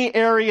in any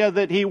area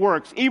that he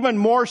works, even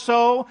more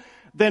so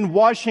than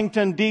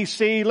Washington,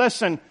 D.C.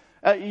 Listen,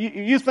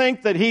 you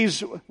think that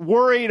he's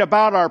worried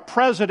about our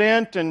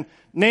president and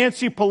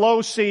Nancy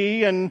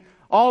Pelosi and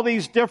all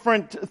these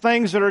different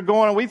things that are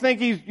going on. We think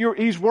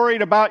he's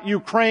worried about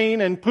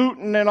Ukraine and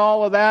Putin and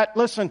all of that.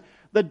 Listen,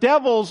 the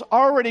devil's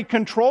already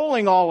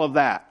controlling all of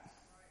that.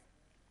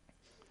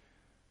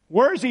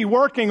 Where's he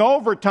working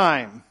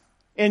overtime?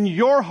 In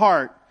your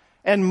heart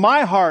and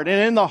my heart and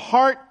in the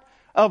heart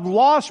of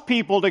lost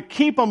people to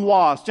keep them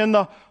lost, in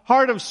the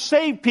heart of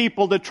saved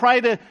people to try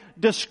to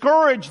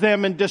discourage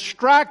them and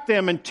distract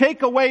them and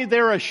take away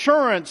their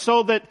assurance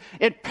so that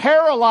it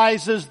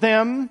paralyzes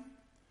them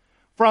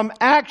from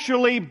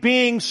actually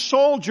being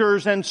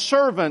soldiers and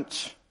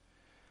servants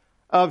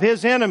of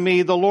his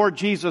enemy, the Lord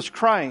Jesus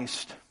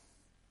Christ.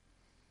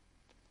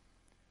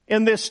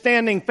 In this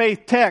Standing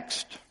Faith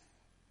text,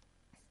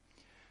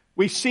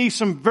 we see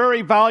some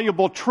very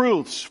valuable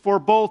truths for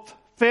both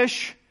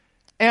fish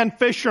and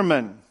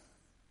fishermen.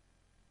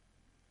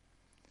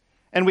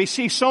 And we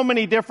see so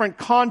many different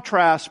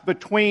contrasts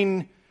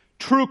between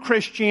true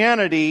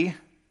Christianity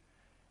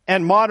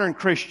and modern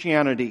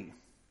Christianity.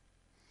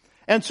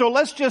 And so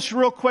let's just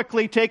real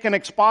quickly take an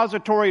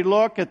expository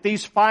look at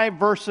these 5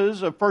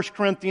 verses of 1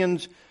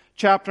 Corinthians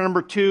chapter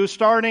number 2,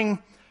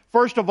 starting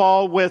first of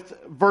all with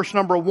verse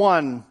number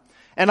 1.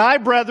 And I,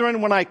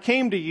 brethren, when I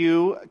came to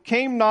you,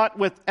 came not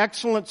with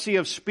excellency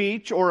of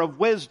speech or of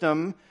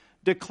wisdom,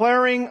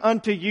 declaring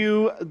unto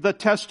you the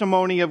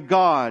testimony of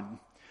God.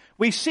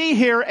 We see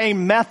here a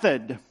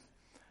method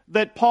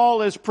that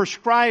Paul is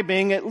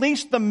prescribing, at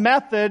least the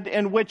method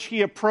in which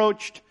he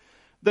approached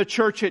the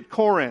church at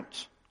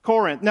Corinth.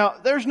 Now,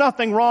 there's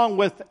nothing wrong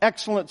with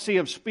excellency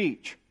of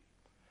speech.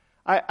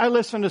 I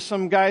listen to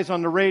some guys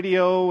on the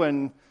radio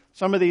and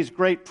some of these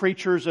great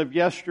preachers of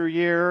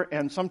yesteryear,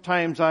 and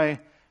sometimes I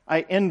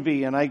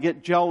envy and I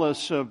get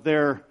jealous of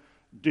their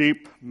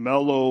deep,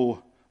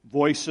 mellow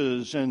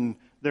voices and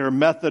their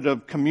method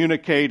of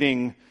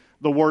communicating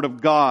the Word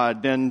of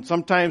God. And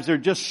sometimes they're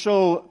just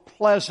so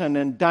pleasant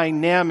and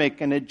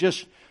dynamic, and it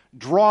just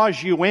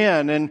draws you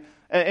in.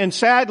 And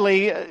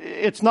sadly,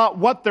 it's not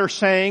what they're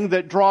saying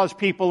that draws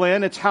people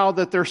in, it's how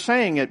that they're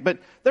saying it. But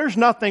there's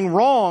nothing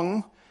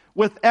wrong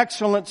with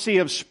excellency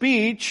of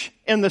speech.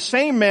 In the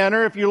same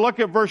manner, if you look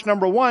at verse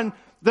number 1,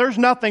 there's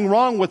nothing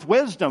wrong with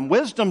wisdom.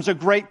 Wisdom's a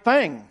great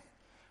thing.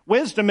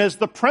 Wisdom is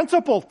the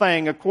principal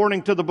thing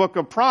according to the book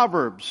of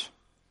Proverbs.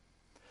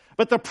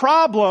 But the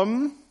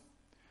problem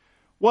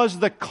was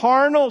the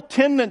carnal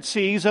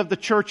tendencies of the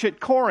church at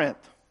Corinth.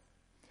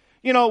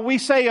 You know, we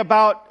say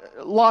about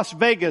Las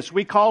Vegas,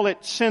 we call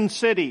it Sin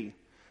City.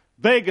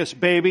 Vegas,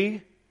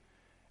 baby.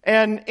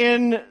 And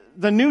in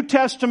the New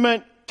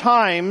Testament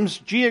times,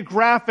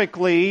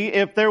 geographically,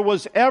 if there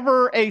was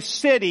ever a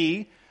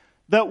city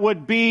that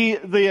would be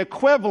the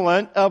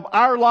equivalent of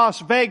our Las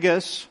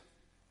Vegas,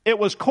 it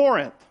was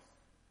Corinth.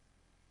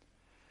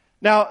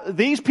 Now,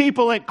 these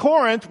people at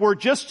Corinth were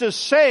just as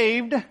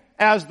saved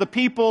as the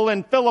people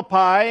in Philippi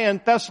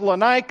and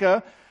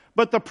Thessalonica,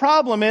 but the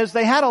problem is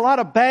they had a lot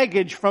of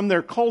baggage from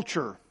their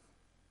culture.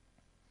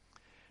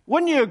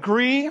 Wouldn't you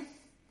agree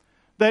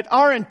that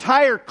our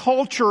entire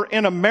culture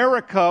in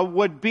America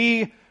would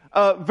be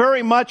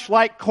very much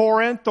like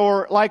Corinth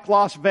or like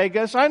Las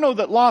Vegas? I know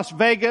that Las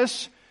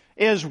Vegas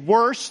is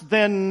worse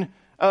than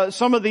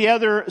some of the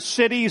other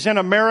cities in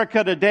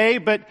America today,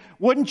 but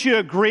wouldn't you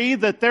agree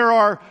that there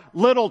are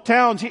little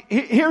towns?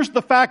 Here's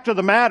the fact of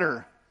the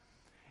matter.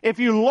 If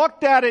you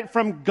looked at it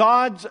from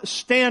God's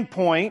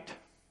standpoint,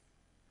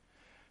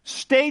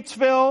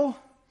 Statesville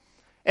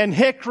and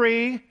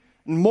Hickory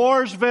and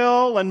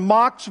Mooresville and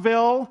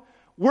Mocksville,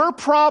 we're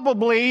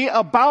probably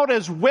about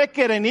as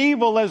wicked and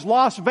evil as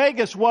Las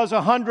Vegas was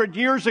 100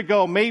 years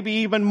ago, maybe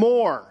even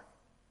more.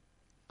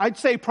 I'd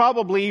say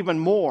probably even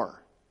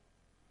more.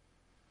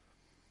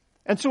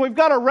 And so we've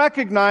got to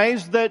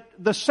recognize that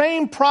the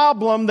same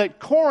problem that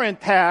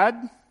Corinth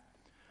had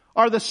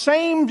are the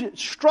same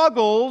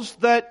struggles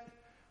that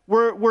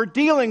we're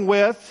dealing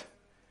with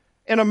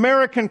in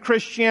American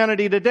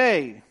Christianity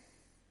today.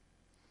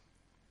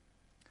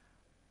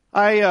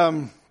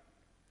 I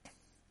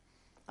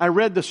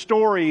read the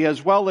story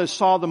as well as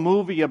saw the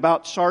movie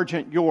about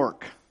Sergeant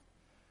York.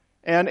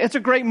 And it's a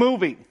great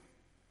movie,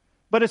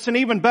 but it's an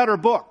even better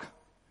book.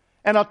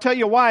 And I'll tell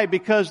you why,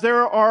 because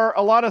there are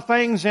a lot of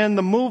things in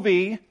the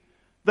movie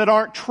that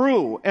aren't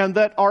true and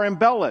that are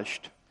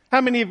embellished.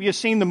 How many of you have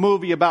seen the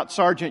movie about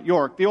Sergeant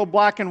York? The old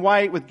black and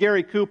white with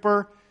Gary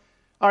Cooper?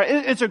 All right,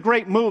 it's a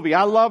great movie.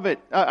 I love it.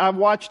 I've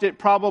watched it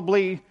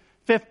probably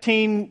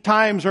 15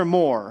 times or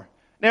more.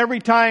 And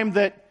every time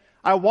that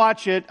I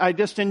watch it, I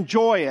just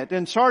enjoy it.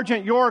 And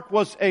Sergeant York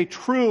was a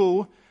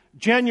true,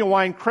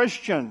 genuine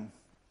Christian.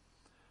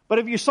 But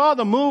if you saw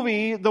the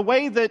movie, the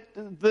way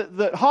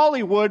that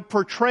Hollywood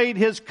portrayed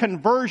his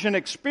conversion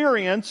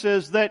experience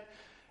is that,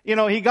 you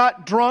know, he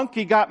got drunk,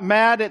 he got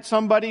mad at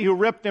somebody who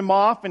ripped him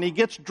off, and he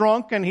gets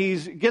drunk and he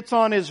gets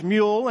on his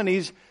mule and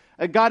he's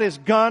got his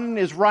gun,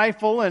 his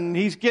rifle, and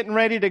he's getting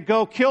ready to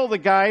go kill the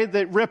guy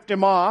that ripped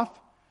him off.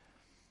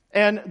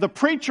 And the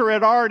preacher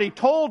had already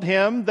told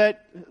him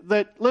that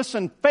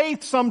listen,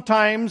 faith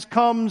sometimes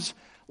comes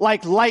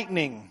like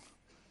lightning.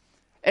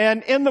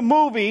 And in the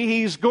movie,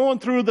 he's going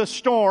through the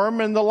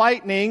storm and the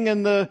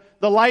lightning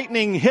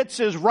lightning hits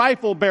his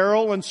rifle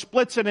barrel and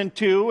splits it in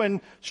two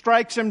and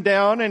strikes him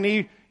down, and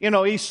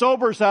he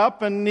sobers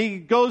up and he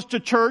goes to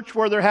church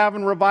where they're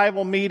having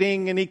revival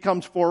meeting, and he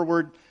comes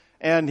forward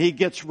and he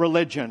gets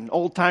religion,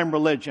 old-time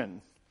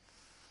religion.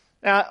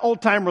 Now,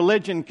 old-time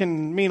religion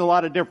can mean a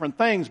lot of different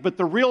things, but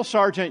the real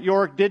Sergeant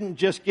York didn't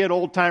just get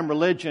old-time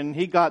religion,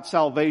 he got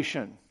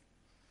salvation.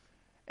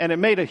 And it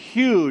made a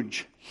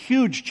huge,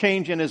 huge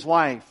change in his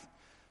life.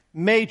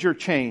 Major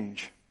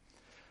change.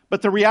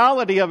 But the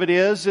reality of it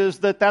is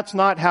that that's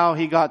not how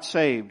he got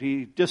saved.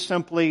 He just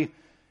simply,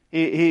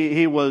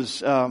 he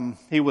was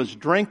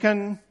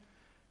drinking.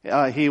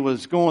 He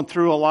was going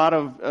through a lot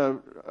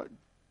of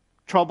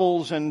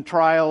troubles and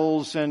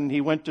trials, and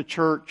he went to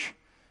church.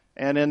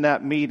 And in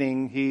that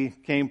meeting, he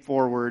came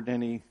forward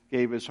and he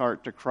gave his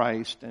heart to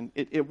Christ. And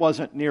it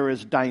wasn't near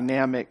as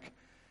dynamic.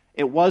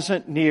 It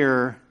wasn't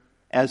near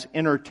as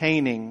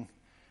entertaining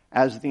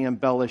as the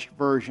embellished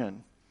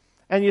version.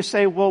 And you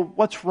say, well,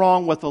 what's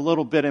wrong with a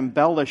little bit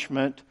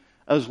embellishment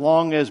as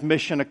long as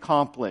mission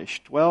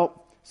accomplished?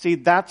 Well, see,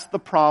 that's the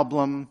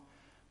problem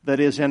that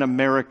is in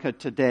America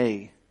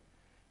today,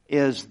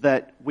 is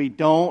that we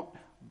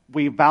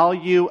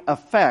value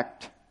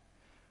effect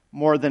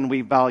more than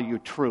we value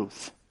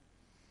truth.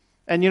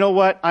 And you know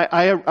what?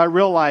 I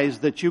realize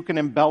that you can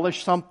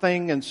embellish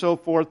something and so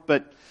forth,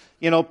 but,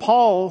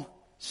 Paul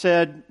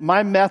said,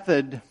 my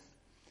method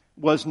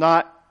was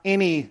not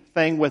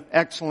anything with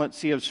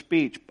excellency of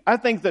speech. I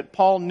think that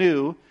Paul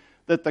knew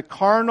that the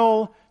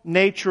carnal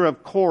nature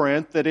of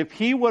Corinth, that if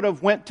he would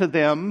have went to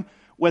them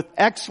with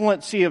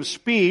excellency of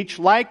speech,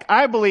 like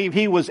I believe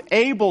he was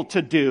able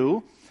to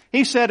do,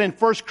 he said in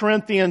 1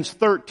 Corinthians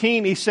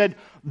 13, he said,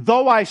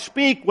 though I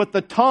speak with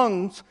the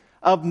tongues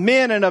of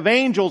men and of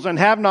angels and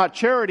have not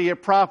charity,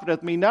 it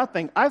profiteth me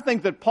nothing. I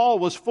think that Paul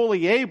was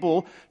fully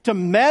able to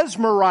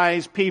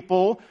mesmerize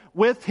people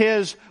with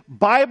his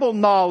Bible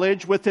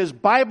knowledge, with his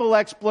Bible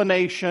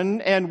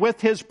explanation, and with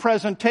his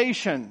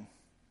presentation.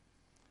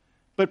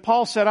 But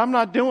Paul said, I'm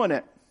not doing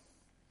it.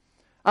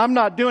 I'm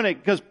not doing it,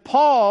 because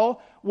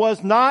Paul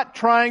was not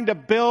trying to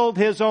build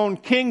his own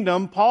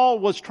kingdom. Paul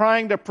was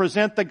trying to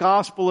present the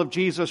gospel of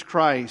Jesus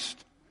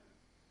Christ.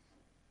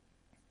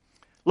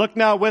 Look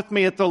now with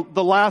me at the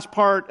last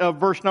part of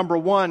verse number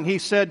 1. He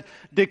said,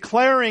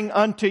 declaring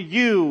unto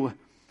you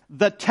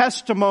the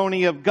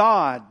testimony of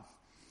God.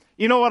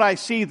 You know what I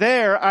see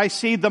there? I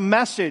see the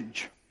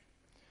message.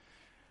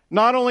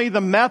 Not only the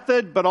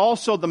method, but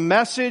also the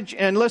message.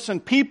 And listen,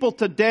 people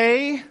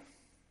today,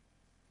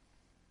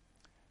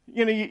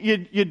 you know,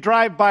 you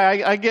drive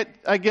by,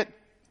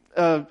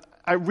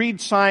 I read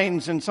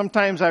signs, and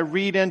sometimes I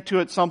read into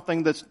it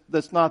something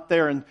that's not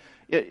there. And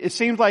it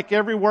seems like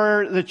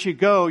everywhere that you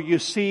go, you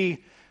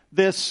see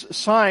this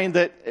sign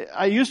that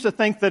I used to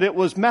think that it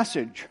was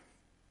message.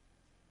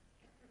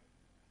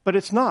 But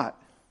it's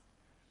not.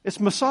 It's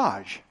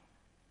massage.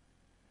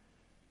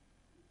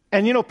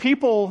 And you know,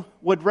 people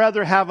would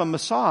rather have a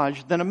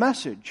massage than a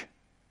message.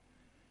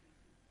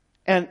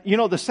 And you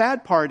know, the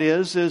sad part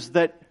is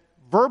that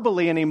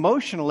verbally and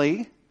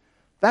emotionally,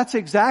 that's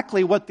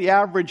exactly what the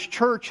average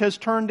church has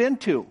turned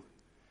into.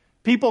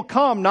 People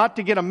come not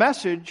to get a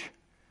message,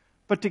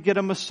 but to get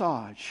a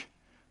massage.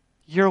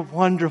 You're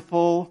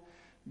wonderful.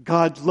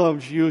 God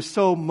loves you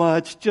so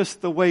much,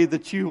 just the way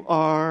that you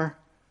are.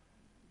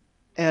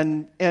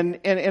 And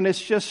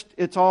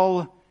it's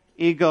all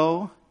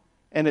ego,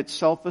 and it's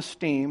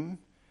self-esteem,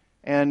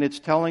 and it's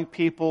telling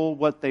people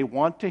what they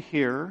want to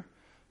hear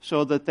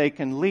so that they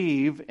can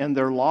leave in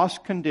their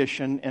lost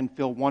condition and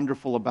feel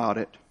wonderful about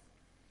it.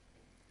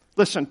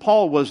 Listen,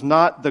 Paul was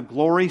not the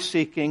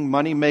glory-seeking,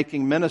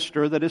 money-making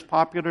minister that is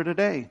popular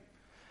today.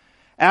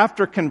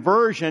 After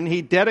conversion,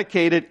 he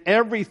dedicated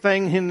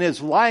everything in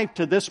his life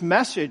to this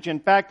message. In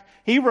fact,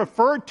 he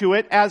referred to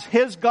it as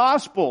his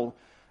gospel.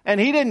 And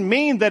he didn't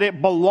mean that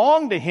it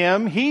belonged to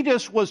him. He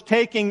just was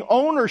taking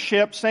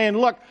ownership, saying,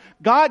 look,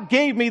 God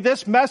gave me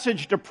this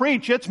message to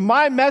preach. It's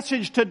my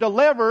message to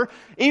deliver,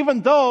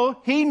 even though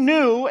he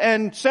knew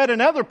and said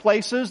in other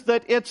places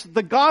that it's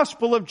the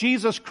gospel of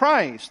Jesus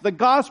Christ, the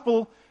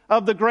gospel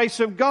of the grace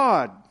of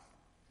God.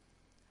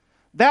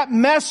 That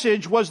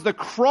message was the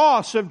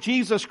cross of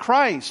Jesus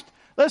Christ.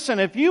 Listen,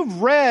 if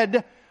you've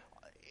read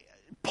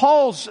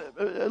Paul's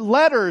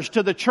letters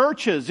to the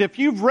churches, if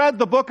you've read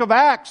the book of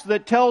Acts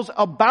that tells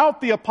about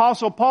the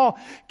Apostle Paul,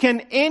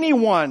 can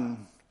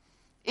anyone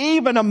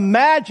even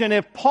imagine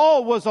if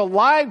Paul was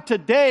alive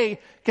today,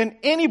 can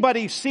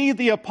anybody see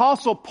the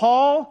Apostle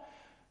Paul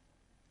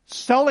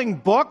selling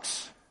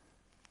books?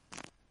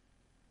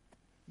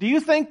 Do you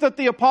think that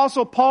the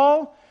Apostle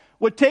Paul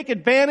would take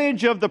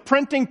advantage of the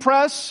printing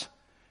press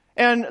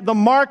and the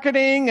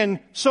marketing and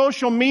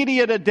social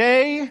media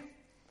today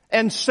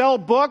and sell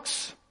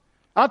books?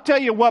 I'll tell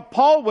you what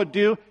Paul would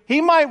do.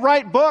 He might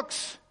write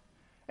books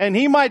and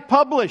he might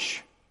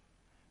publish,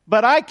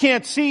 but I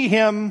can't see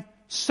him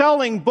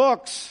selling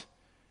books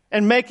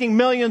and making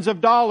millions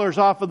of dollars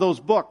off of those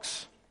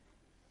books.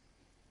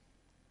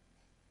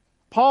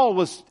 Paul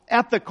was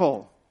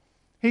ethical.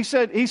 He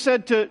said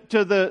to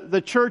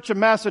the church of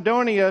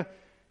Macedonia,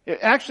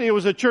 actually it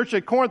was a church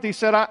at Corinth, he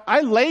said,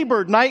 I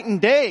labored night and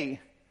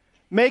day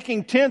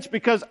making tents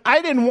because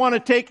I didn't want to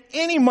take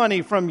any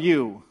money from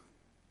you.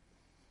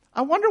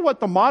 I wonder what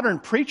the modern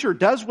preacher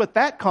does with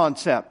that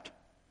concept.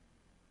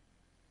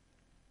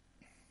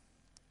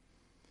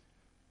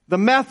 The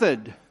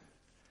method,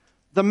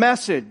 the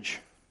message.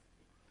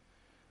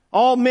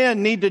 All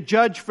men need to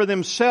judge for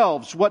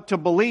themselves what to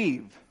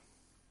believe.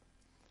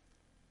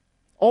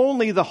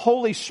 Only the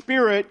Holy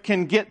Spirit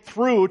can get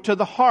through to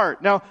the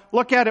heart. Now,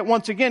 look at it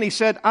once again. He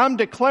said, I'm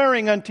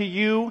declaring unto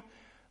you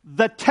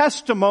the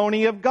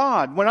testimony of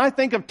God. When I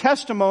think of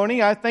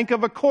testimony, I think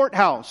of a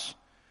courthouse.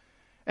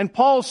 And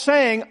Paul's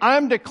saying,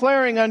 I'm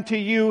declaring unto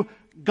you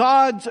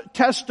God's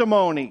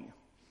testimony.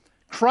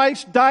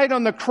 Christ died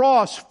on the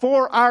cross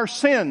for our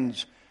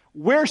sins.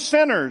 We're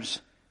sinners.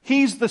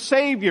 He's the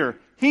Savior.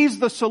 He's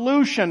the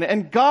solution.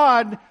 And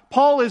God,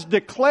 Paul is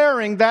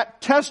declaring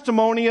that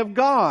testimony of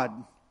God.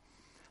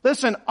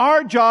 Listen,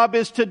 our job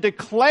is to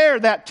declare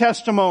that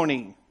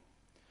testimony.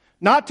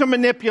 Not to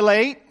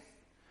manipulate,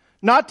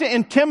 not to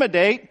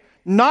intimidate,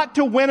 not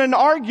to win an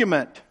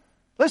argument.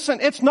 Listen,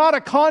 it's not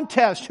a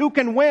contest. Who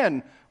can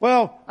win?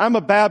 Well, I'm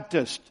a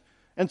Baptist,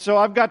 and so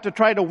I've got to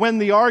try to win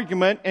the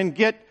argument and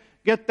get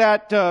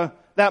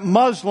that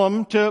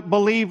Muslim to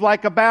believe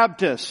like a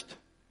Baptist.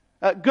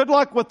 Good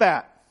luck with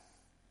that.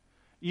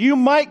 You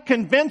might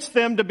convince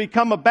them to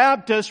become a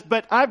Baptist,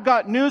 but I've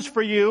got news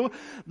for you.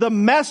 The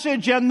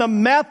message and the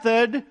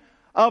method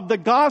of the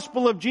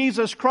gospel of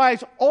Jesus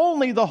Christ,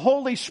 only the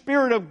Holy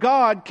Spirit of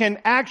God can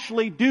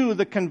actually do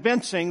the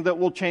convincing that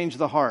will change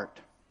the heart.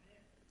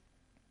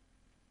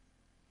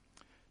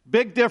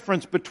 Big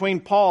difference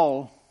between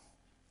Paul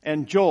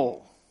and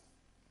Joel.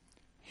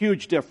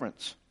 Huge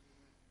difference.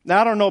 Now,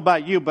 I don't know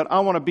about you, but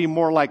I want to be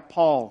more like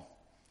Paul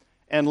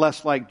and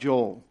less like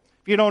Joel.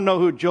 If you don't know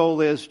who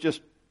Joel is,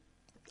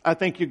 I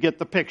think you get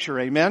the picture,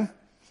 amen?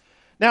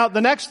 Now,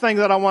 the next thing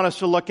that I want us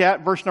to look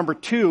at, verse number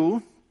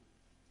 2,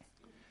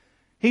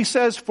 he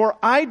says, "For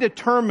I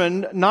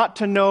determined not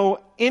to know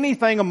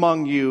anything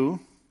among you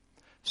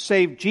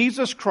save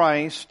Jesus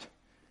Christ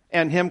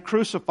and Him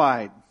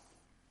crucified."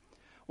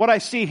 What I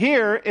see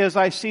here is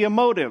I see a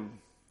motive.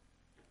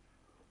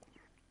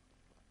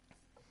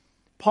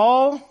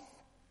 Paul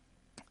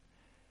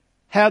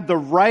had the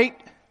right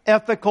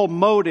ethical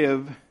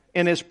motive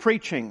in his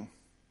preaching.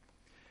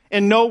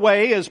 In no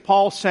way is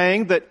Paul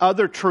saying that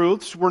other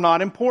truths were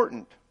not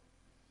important.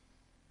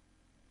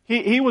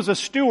 He was a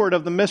steward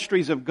of the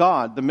mysteries of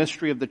God, the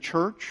mystery of the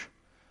church,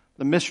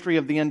 the mystery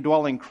of the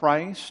indwelling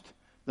Christ,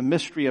 the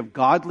mystery of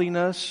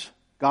godliness,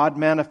 God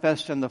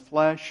manifest in the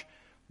flesh.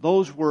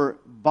 Those were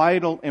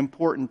vital,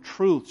 important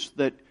truths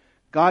that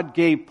God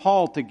gave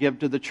Paul to give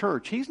to the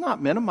church. He's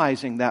not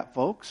minimizing that,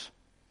 folks.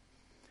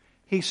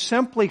 He's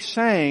simply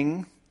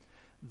saying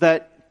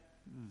that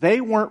they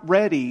weren't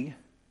ready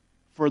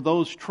for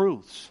those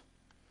truths.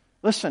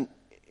 Listen,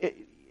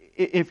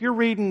 if you're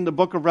reading the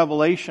book of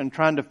Revelation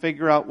trying to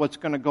figure out what's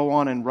going to go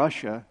on in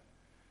Russia,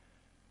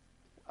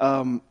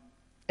 and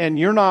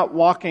you're not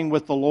walking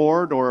with the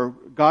Lord, or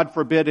God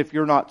forbid if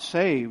you're not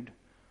saved,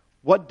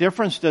 what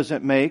difference does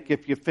it make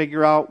if you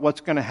figure out what's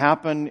going to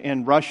happen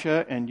in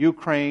Russia and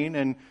Ukraine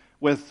and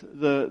with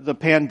the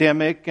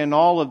pandemic and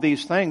all of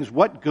these things?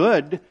 What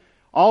good?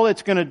 All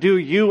it's going to do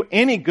you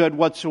any good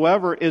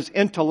whatsoever is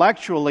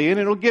intellectually, and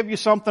it'll give you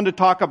something to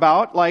talk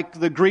about, like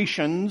the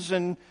Grecians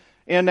in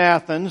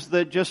Athens,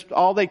 that just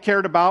all they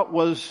cared about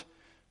was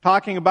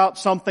talking about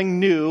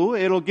something new.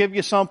 It'll give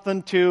you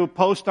something to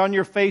post on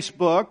your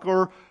Facebook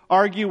or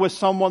argue with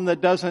someone that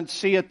doesn't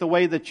see it the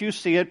way that you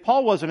see it.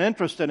 Paul wasn't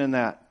interested in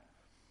that.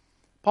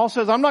 Paul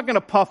says, I'm not going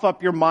to puff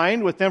up your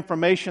mind with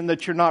information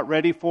that you're not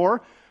ready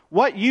for.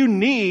 What you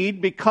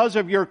need because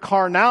of your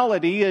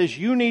carnality is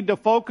you need to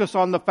focus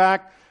on the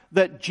fact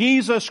that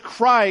Jesus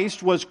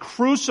Christ was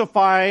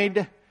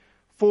crucified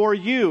for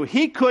you.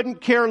 He couldn't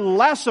care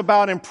less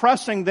about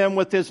impressing them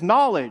with His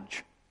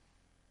knowledge.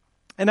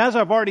 And as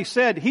I've already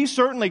said, He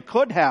certainly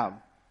could have.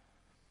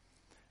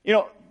 You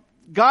know,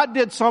 God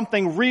did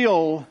something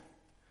real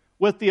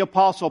with the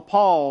Apostle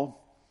Paul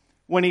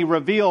when He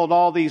revealed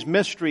all these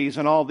mysteries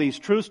and all these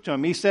truths to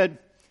him. He said,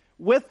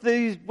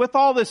 with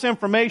all this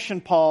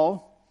information,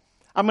 Paul,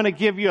 I'm going to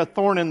give you a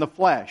thorn in the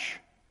flesh.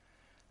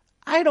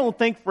 I don't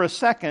think for a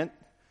second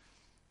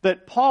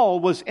that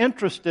Paul was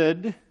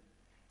interested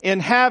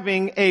in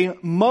having a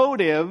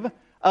motive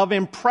of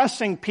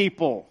impressing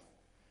people.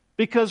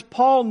 Because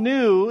Paul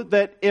knew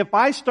that if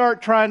I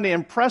start trying to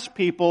impress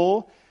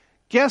people,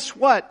 guess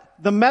what?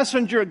 The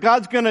messenger,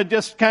 God's going to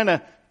just kind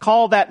of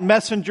call that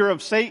messenger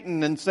of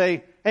Satan and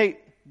say, hey,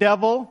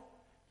 devil,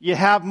 you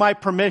have my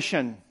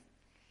permission.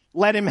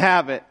 Let him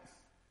have it.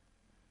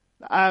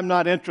 I'm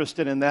not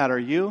interested in that, are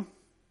you?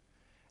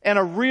 And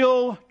a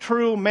real,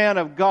 true man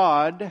of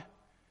God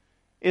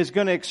is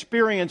going to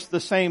experience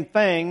the same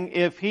thing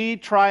if he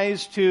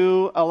tries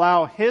to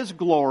allow his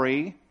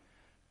glory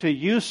to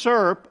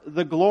usurp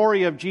the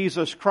glory of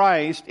Jesus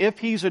Christ. If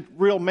he's a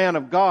real man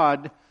of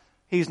God,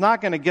 he's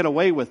not going to get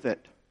away with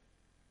it.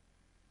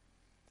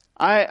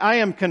 I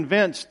am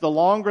convinced the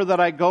longer that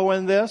I go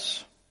in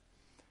this,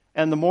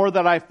 and the more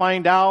that I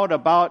find out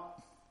about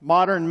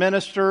modern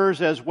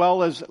ministers as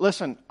well as,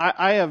 listen,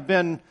 I have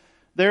been,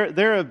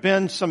 there have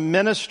been some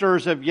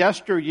ministers of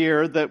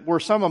yesteryear that were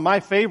some of my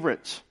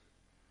favorites.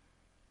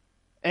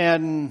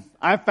 And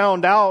I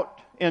found out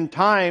in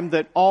time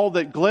that all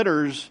that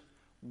glitters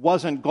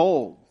wasn't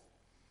gold.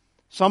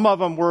 Some of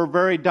them were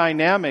very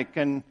dynamic,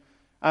 and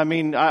I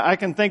mean, I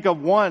can think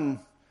of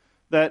one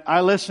that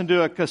I listened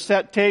to a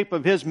cassette tape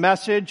of his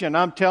message, and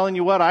I'm telling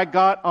you what, I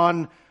got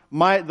on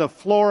the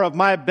floor of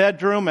my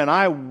bedroom, and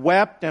I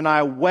wept, and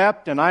I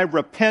wept, and I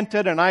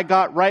repented, and I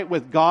got right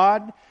with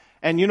God.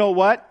 And you know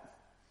what?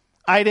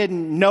 I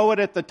didn't know it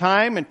at the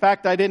time. In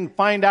fact, I didn't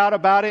find out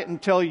about it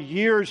until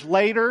years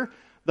later.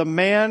 The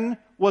man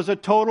was a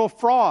total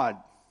fraud.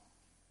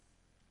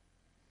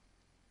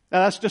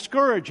 Now, that's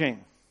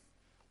discouraging.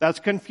 That's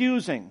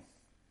confusing.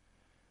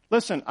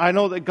 Listen, I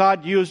know that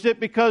God used it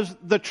because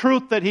the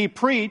truth that he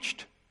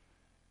preached,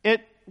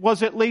 it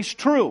was at least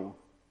true.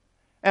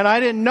 And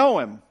I didn't know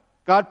him.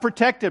 God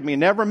protected me.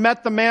 Never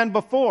met the man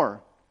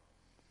before.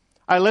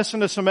 I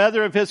listened to some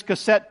other of his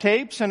cassette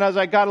tapes, and as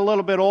I got a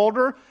little bit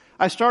older,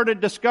 I started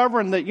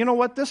discovering that, you know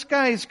what, this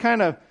guy's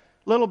kind of a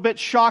little bit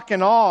shock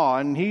and awe,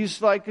 and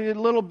he's like a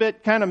little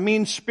bit kind of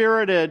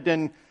mean-spirited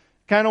and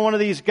kind of one of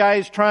these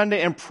guys trying to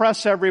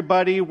impress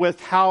everybody with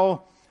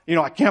how,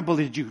 I can't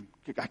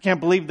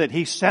believe that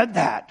he said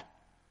that.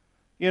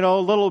 A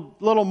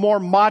little more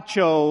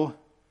macho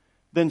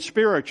than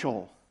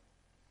spiritual.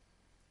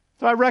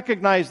 So I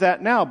recognize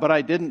that now, but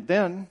I didn't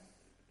then.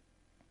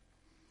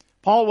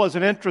 Paul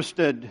wasn't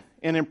interested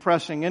in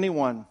impressing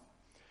anyone.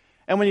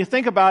 And when you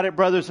think about it,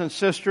 brothers and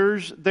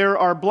sisters, there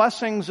are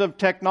blessings of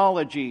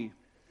technology.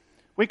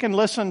 We can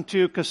listen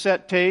to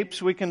cassette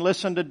tapes. We can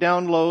listen to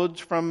downloads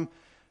from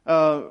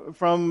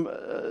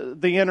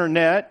the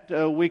internet.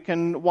 We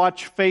can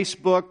watch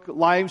Facebook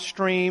live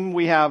stream.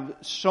 We have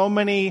so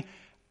many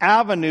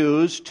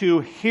avenues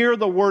to hear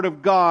the Word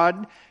of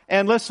God.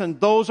 And listen,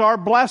 those are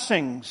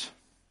blessings.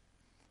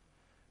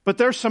 But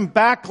there's some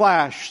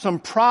backlash, some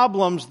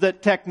problems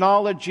that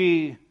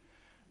technology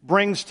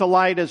brings to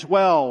light as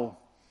well.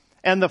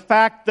 And the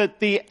fact that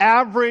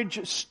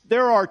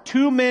there are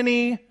too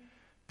many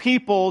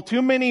people,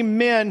 too many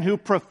men who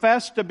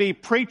profess to be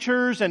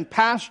preachers and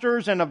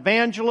pastors and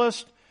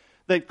evangelists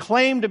that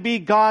claim to be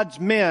God's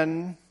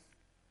men,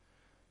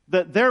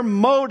 that their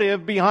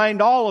motive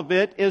behind all of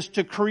it is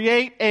to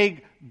create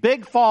a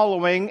big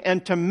following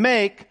and to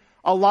make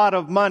a lot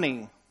of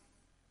money.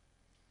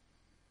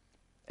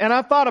 And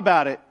I thought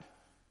about it.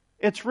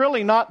 It's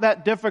really not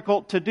that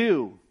difficult to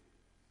do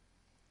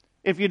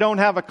if you don't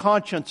have a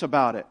conscience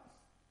about it.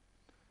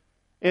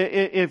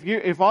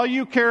 If all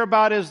you care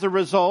about is the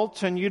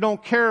results and you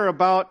don't care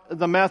about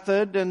the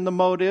method and the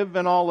motive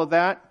and all of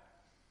that,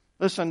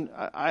 listen,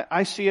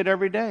 I see it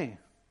every day.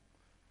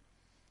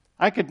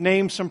 I could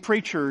name some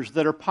preachers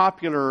that are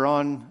popular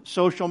on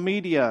social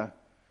media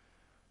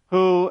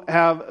who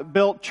have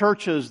built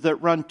churches that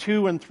run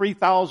 2,000 and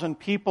 3,000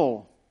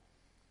 people.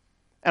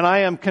 And I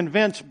am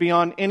convinced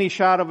beyond any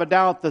shadow of a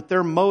doubt that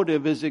their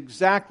motive is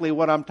exactly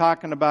what I'm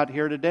talking about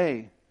here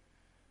today.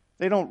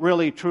 They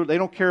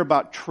don't care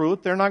about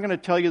truth. They're not going to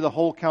tell you the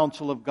whole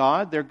counsel of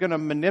God. They're going to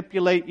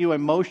manipulate you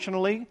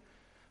emotionally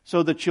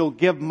so that you'll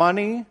give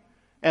money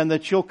and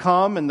that you'll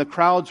come and the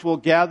crowds will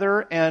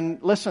gather. And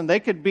listen, they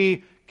could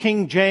be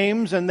King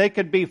James and they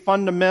could be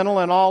fundamental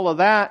and all of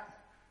that,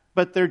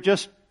 but they're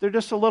just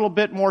a little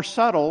bit more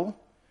subtle.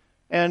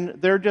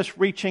 And they're just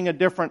reaching a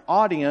different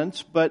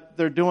audience, but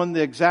they're doing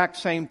the exact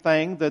same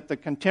thing that the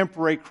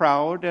contemporary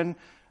crowd and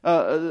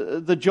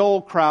the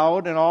Joel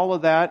crowd and all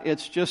of that.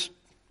 It's just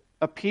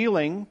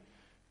appealing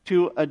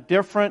to a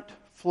different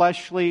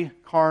fleshly,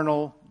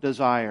 carnal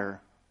desire.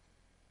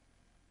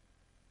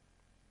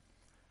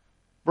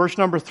 Verse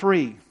number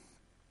 3.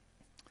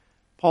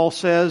 Paul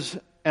says,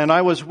 "And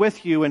I was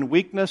with you in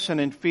weakness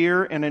and in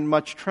fear and in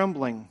much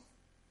trembling."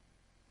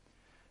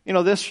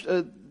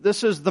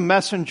 This is the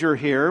messenger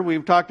here.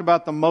 We've talked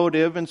about the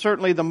motive, and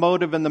certainly the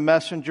motive and the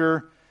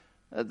messenger,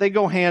 they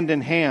go hand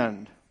in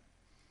hand.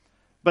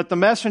 But the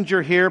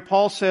messenger here,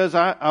 Paul says,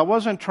 I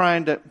wasn't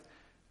trying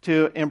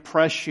to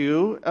impress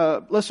you.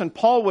 Listen,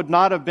 Paul would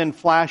not have been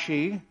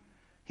flashy.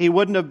 He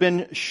wouldn't have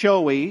been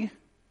showy.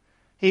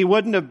 He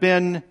wouldn't have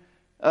been,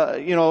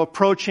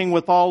 approaching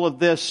with all of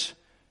this,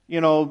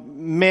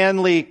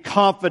 manly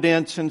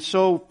confidence and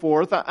so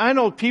forth. I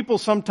know people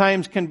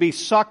sometimes can be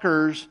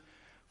suckers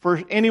for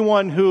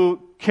anyone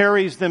who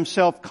carries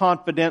themselves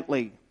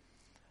confidently.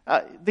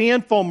 The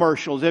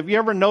infomercials, have you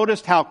ever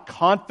noticed how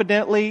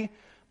confidently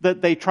that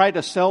they try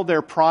to sell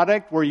their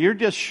product, where you're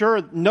just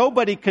sure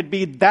nobody could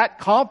be that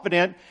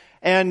confident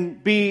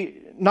and be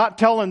not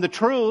telling the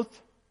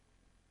truth?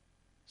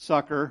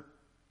 Sucker.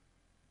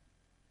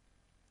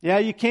 Yeah,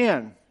 you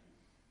can.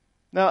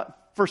 Now,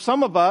 for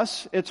some of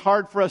us, it's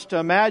hard for us to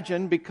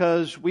imagine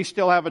because we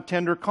still have a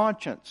tender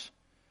conscience.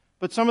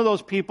 But some of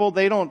those people,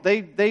 they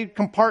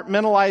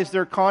compartmentalize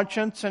their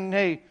conscience and,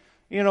 hey,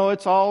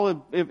 it's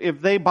all,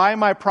 if they buy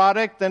my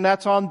product, then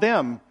that's on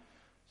them.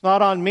 It's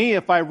not on me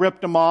if I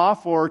ripped them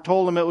off or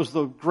told them it was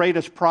the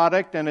greatest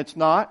product and it's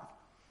not.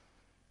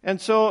 And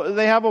so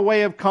they have a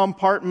way of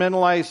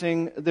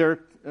compartmentalizing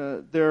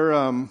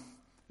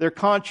their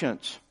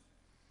conscience.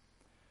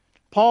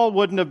 Paul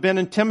wouldn't have been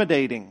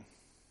intimidating.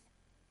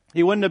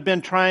 He wouldn't have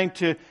been trying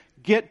to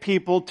get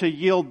people to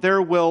yield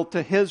their will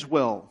to his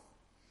will.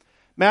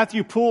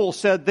 Matthew Poole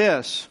said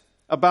this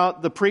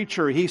about the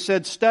preacher. He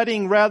said,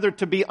 "Studying rather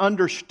to be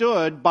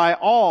understood by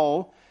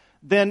all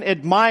than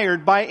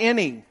admired by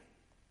any."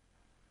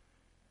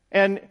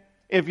 And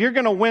if you're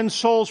going to win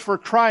souls for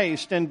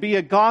Christ and be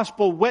a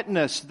gospel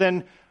witness,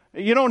 then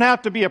you don't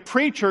have to be a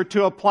preacher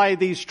to apply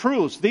these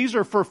truths. These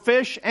are for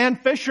fish and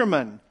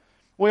fishermen.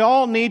 We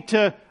all need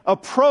to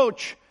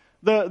approach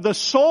the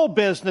soul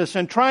business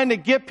and trying to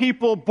get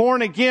people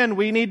born again.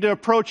 We need to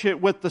approach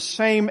it with the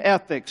same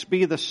ethics,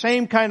 be the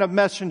same kind of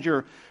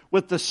messenger,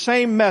 with the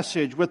same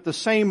message, with the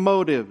same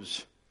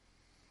motives.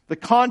 The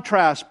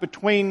contrast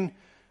between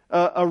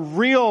a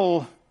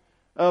real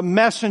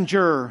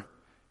messenger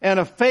and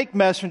a fake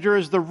messenger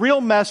is the real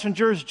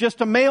messenger is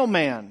just a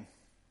mailman.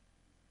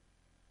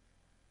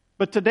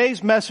 But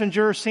today's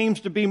messenger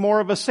seems to be more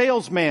of a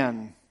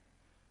salesman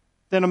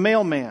than a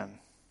mailman.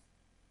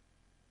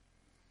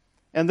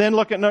 And then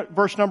look at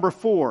verse number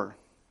 4.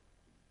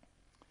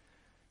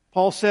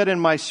 Paul said, "And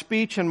my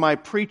speech and my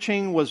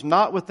preaching was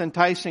not with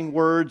enticing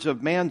words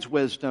of man's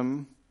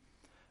wisdom,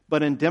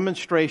 but in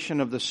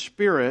demonstration of the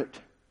Spirit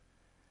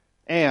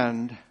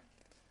and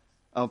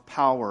of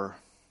power."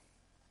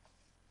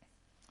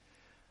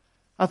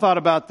 I thought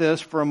about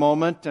this for a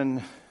moment,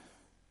 and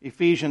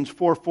Ephesians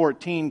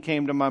 4:14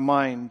 came to my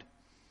mind,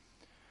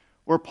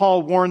 where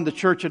Paul warned the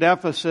church at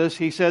Ephesus.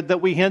 He said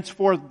that we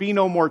henceforth be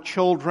no more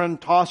children,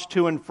 tossed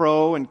to and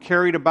fro and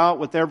carried about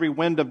with every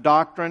wind of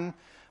doctrine,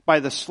 by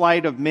the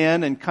sleight of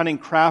men and cunning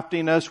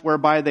craftiness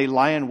whereby they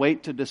lie in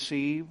wait to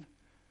deceive.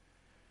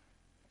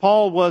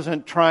 Paul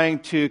wasn't trying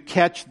to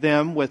catch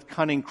them with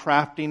cunning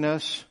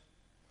craftiness.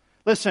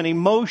 Listen,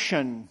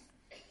 emotion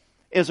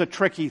is a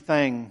tricky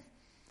thing.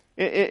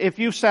 If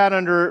you sat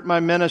under my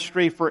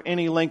ministry for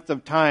any length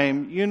of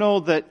time, you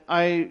know that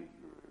I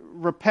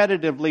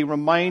repetitively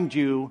remind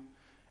you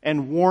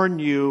and warn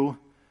you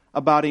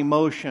about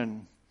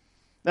emotion.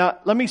 Now,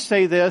 let me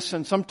say this,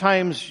 and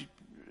sometimes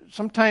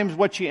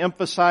what you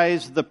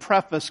emphasize, the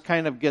preface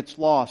kind of gets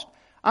lost.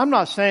 I'm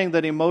not saying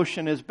that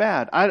emotion is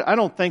bad. I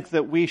don't think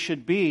that we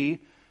should be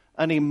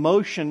an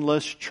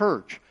emotionless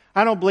church.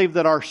 I don't believe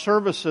that our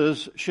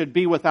services should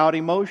be without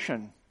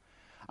emotion.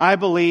 I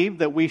believe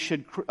that we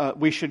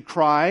should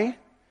cry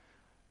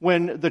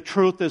when the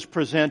truth is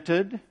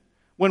presented,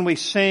 when we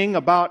sing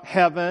about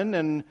heaven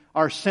and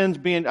our sins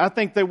being. I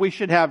think that we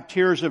should have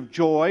tears of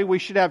joy. We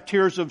should have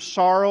tears of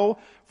sorrow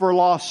for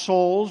lost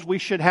souls. We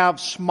should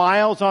have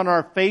smiles on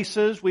our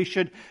faces. We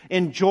should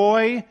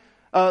enjoy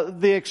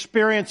the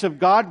experience of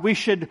God. We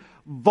should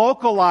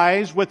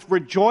vocalize with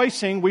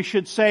rejoicing. We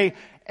should say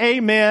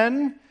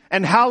amen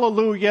and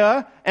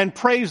hallelujah and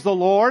praise the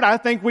Lord. I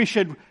think we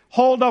should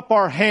hold up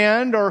our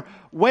hand or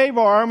wave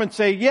our arm and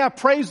say, yeah,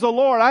 praise the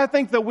Lord. I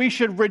think that we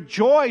should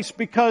rejoice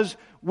because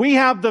we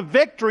have the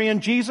victory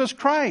in Jesus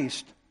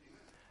Christ.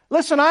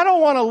 Listen, I don't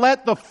want to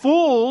let the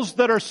fools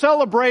that are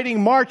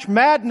celebrating March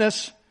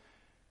Madness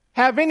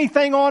have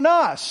anything on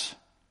us.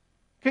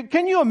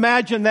 Can you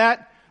imagine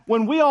that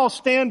when we all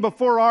stand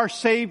before our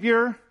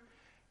Savior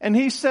and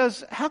He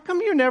says, how come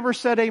you never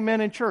said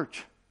amen in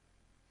church?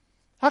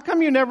 How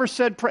come you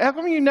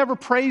never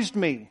praised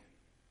me?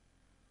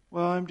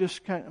 Well, I'm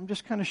just kind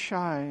of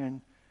shy.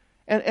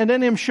 And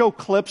then Him show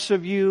clips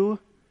of you,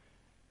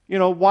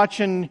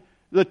 watching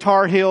the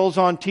Tar Heels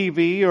on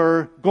TV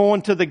or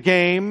going to the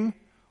game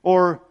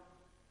or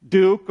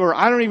Duke, or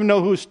I don't even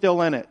know who's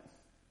still in it.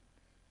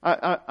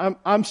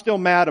 I'm still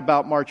mad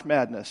about March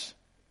Madness.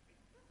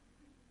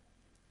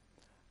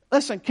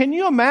 Listen, can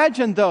you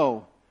imagine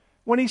though,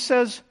 when He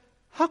says,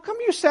 how come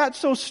you sat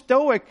so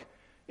stoic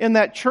in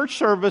that church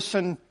service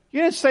and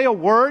you didn't say a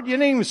word, you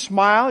didn't even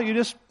smile,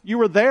 you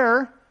were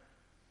there.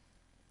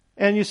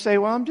 And you say,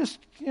 well,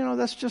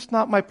 that's just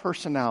not my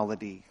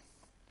personality.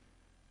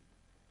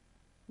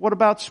 What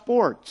about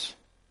sports?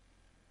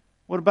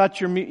 What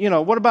about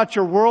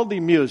your worldly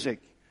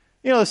music?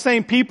 The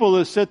same people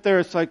who sit there,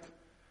 it's like,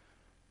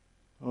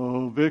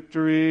 oh,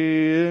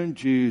 victory in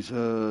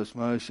Jesus,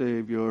 my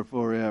Savior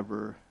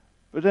forever.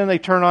 But then they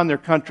turn on their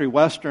country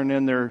western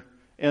in their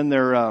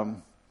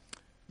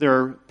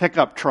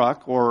pickup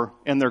truck or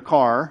in their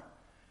car.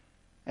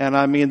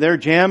 And they're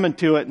jamming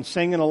to it and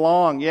singing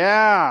along.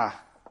 Yeah.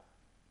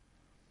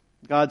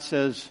 God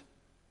says,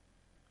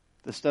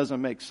 this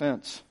doesn't make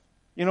sense.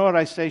 You know what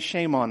I say?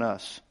 Shame on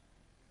us.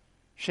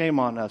 Shame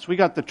on us. We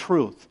got the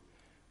truth.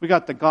 We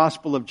got the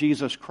gospel of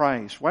Jesus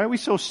Christ. Why are we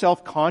so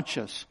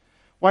self-conscious?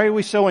 Why are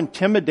we so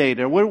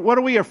intimidated? What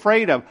are we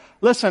afraid of?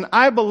 Listen,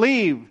 I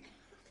believe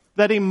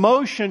that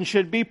emotion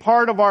should be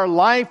part of our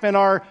life and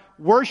our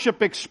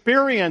worship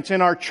experience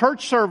in our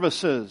church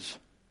services.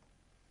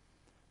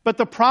 But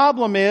the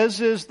problem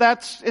is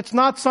it's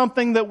not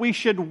something that we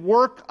should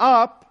work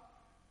up.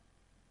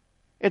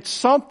 It's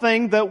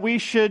something that we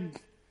should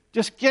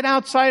just get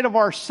outside of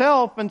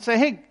ourselves and say,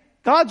 hey,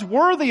 God's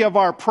worthy of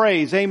our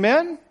praise.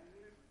 Amen?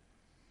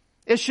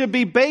 It should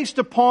be based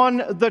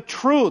upon the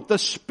truth. The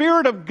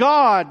Spirit of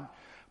God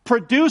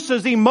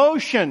produces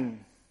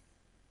emotion.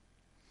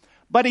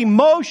 But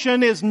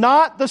emotion is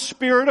not the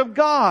Spirit of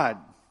God.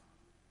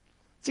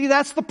 See,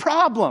 that's the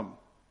problem.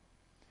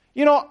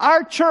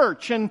 Our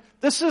church, and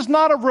this is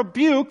not a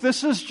rebuke,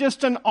 this is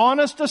just an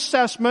honest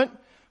assessment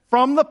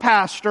from the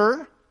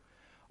pastor.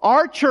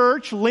 Our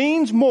church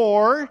leans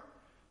more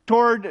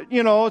toward,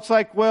 it's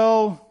like,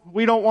 well,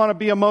 we don't want to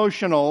be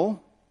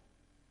emotional.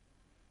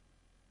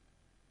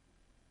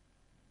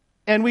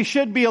 And we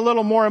should be a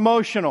little more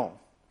emotional.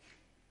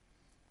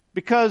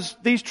 Because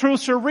these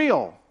truths are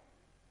real.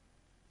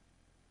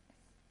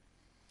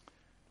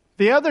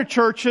 The other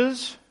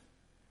churches,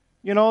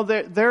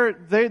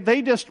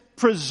 they just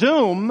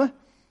presume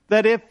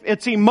that if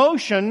it's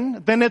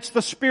emotion, then it's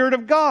the Spirit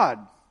of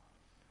God.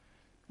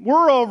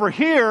 We're over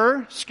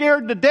here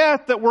scared to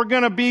death that we're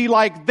going to be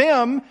like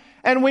them,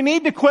 and we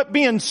need to quit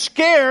being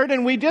scared,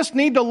 and we just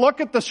need to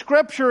look at the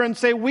Scripture and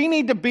say we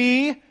need to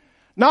be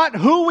not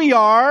who we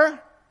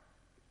are.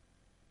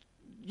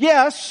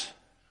 Yes,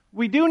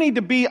 we do need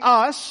to be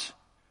us.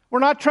 We're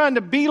not trying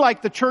to be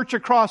like the church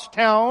across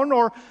town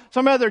or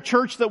some other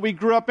church that we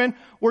grew up in.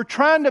 We're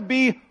trying to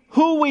be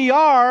who we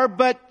are,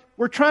 but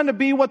we're trying to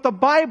be what the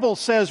Bible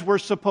says we're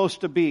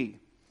supposed to be.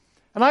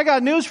 And I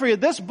got news for you.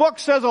 This book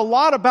says a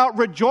lot about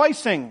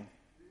rejoicing.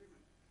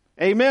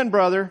 Amen,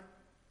 brother.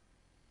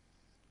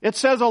 It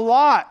says a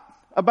lot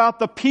about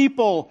the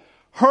people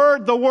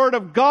heard the Word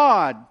of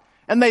God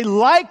and they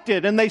liked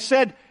it and they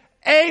said,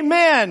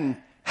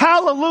 Amen,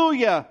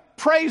 hallelujah,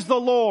 praise the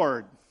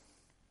Lord.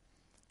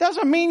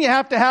 Doesn't mean you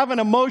have to have an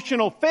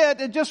emotional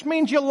fit. It just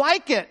means you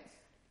like it.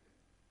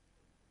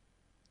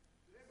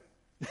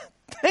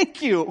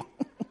 Thank you.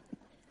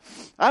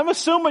 I'm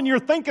assuming you're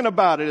thinking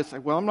about it. It's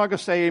like, well, I'm not going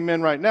to say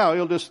amen right now.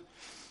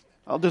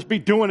 I'll just be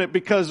doing it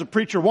because the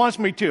preacher wants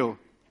me to.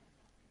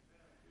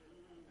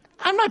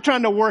 I'm not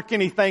trying to work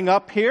anything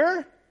up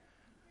here.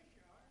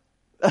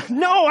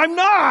 No, I'm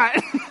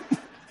not.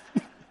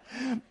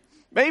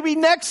 Maybe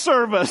next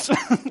service.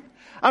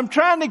 I'm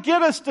trying to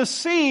get us to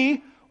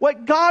see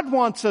what God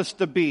wants us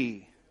to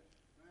be.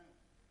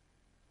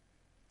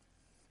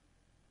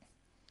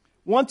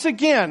 Once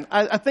again,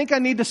 I think I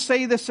need to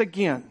say this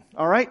again,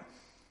 all right?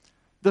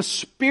 The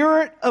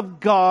Spirit of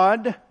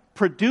God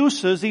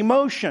produces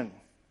emotion.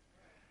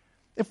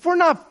 If we're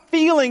not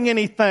feeling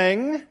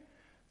anything,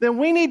 then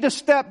we need to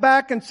step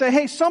back and say,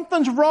 hey,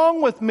 something's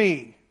wrong with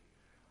me.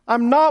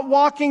 I'm not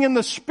walking in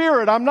the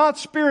Spirit. I'm not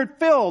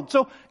Spirit-filled.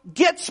 So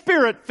get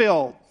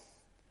Spirit-filled.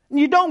 And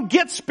you don't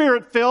get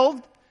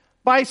Spirit-filled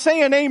by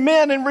saying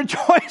amen and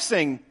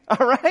rejoicing,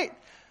 all right?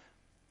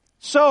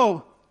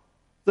 So,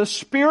 the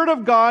Spirit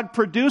of God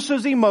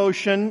produces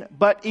emotion,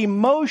 but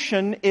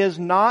emotion is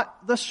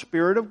not the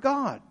Spirit of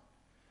God.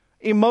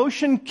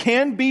 Emotion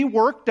can be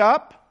worked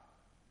up.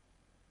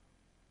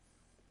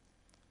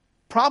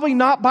 Probably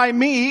not by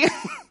me,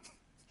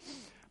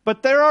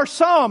 but there are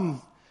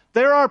some.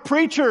 There are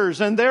preachers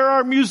and there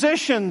are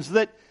musicians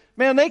that,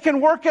 man, they can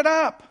work it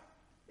up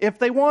if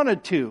they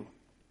wanted to.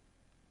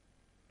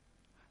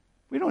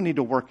 We don't need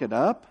to work it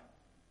up.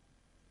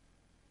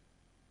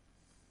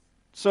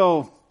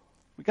 So,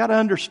 we got to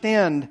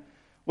understand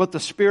what the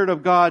Spirit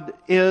of God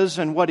is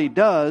and what He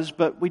does,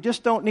 but we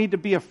just don't need to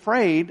be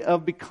afraid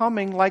of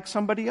becoming like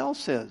somebody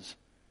else is.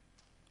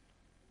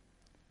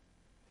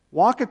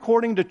 Walk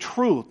according to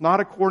truth, not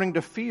according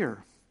to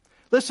fear.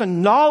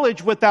 Listen,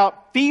 knowledge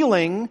without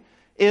feeling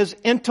is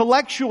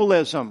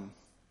intellectualism,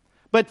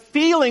 but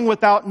feeling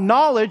without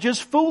knowledge is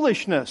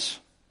foolishness.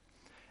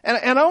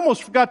 And I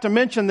almost forgot to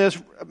mention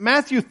this,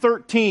 Matthew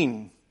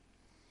 13,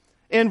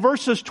 in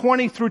verses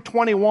 20 through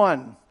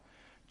 21.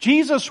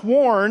 Jesus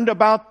warned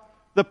about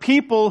the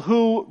people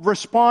who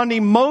respond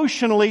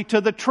emotionally to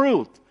the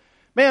truth.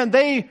 Man,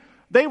 they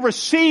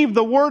receive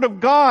the Word of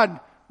God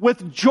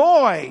with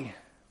joy,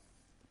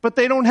 but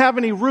they don't have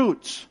any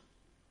roots.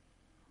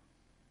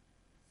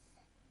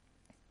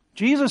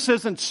 Jesus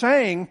isn't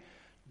saying,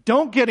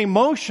 don't get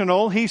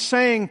emotional. He's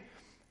saying,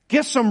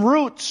 get some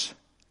roots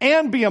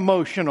and be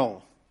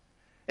emotional.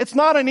 It's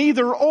not an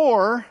either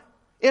or,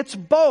 it's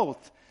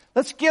both.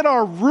 Let's get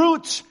our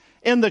roots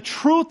in the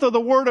truth of the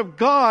Word of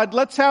God.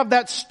 Let's have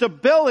that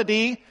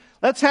stability.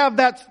 Let's have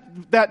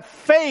that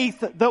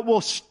faith that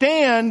will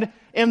stand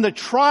in the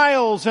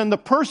trials and the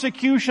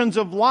persecutions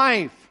of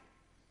life.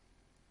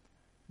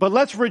 But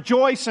let's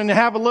rejoice and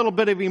have a little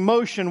bit of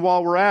emotion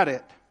while we're at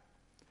it.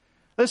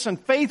 Listen,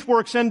 faith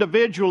works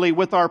individually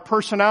with our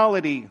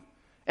personality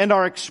and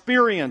our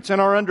experience and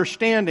our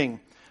understanding.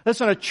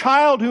 Listen, a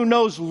child who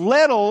knows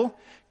little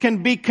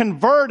can be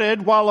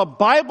converted, while a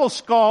Bible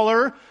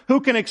scholar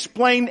who can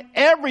explain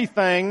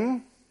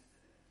everything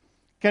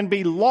can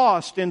be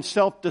lost in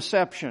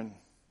self-deception.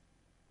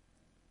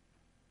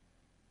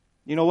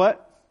 You know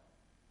what?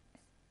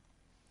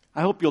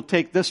 I hope you'll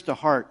take this to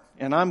heart,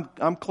 and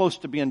I'm close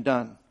to being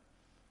done.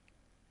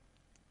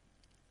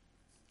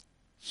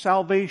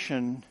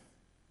 Salvation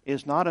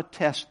is not a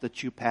test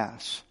that you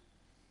pass.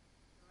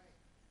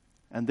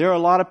 And there are a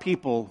lot of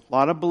people, a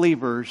lot of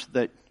believers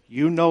that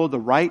you know the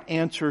right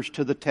answers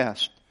to the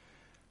test.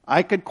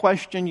 I could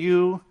question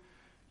you.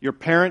 Your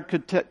parent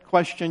could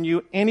question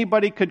you.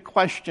 Anybody could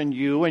question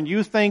you. And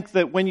you think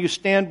that when you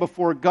stand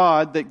before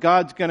God, that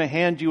God's going to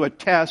hand you a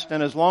test.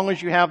 And as long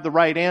as you have the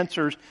right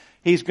answers,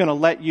 He's going to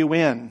let you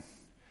in.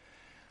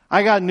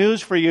 I got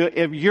news for you.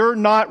 If you're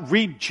not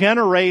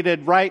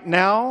regenerated right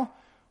now,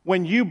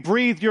 when you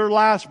breathe your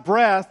last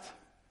breath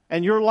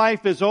and your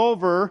life is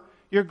over,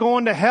 you're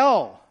going to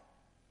hell.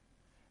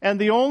 And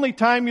the only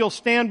time you'll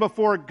stand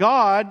before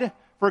God,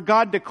 for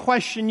God to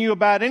question you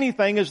about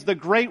anything, is the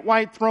great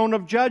white throne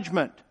of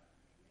judgment.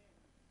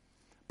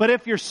 But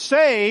if you're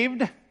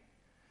saved,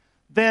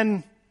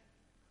 then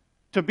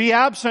to be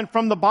absent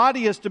from the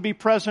body is to be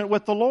present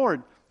with the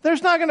Lord.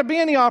 There's not going to be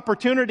any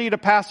opportunity to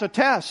pass a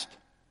test.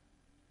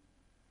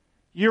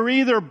 You're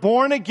either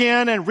born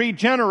again and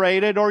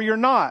regenerated, or you're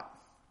not.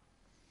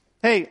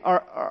 Hey,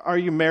 are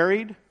you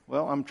married?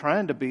 Well, I'm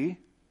trying to be.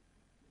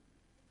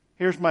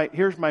 Here's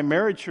my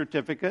marriage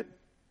certificate.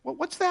 Well,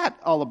 what's that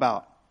all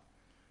about?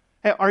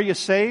 Hey, are you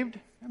saved?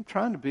 I'm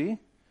trying to be.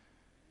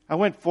 I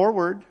went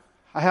forward.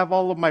 I have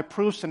all of my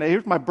proofs, and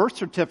here's my birth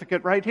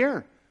certificate right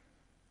here.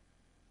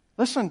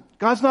 Listen,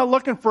 God's not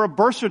looking for a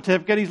birth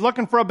certificate. He's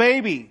looking for a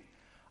baby,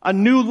 a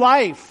new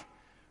life,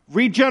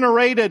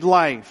 regenerated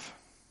life.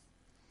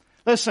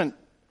 Listen,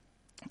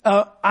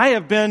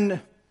 I've been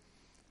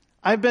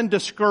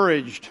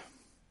discouraged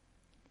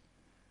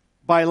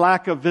by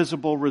lack of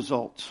visible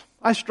results.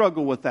 I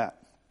struggle with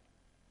that.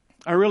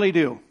 I really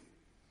do.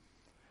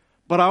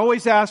 But I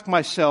always ask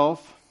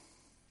myself,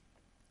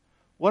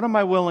 what am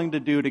I willing to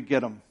do to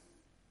get them?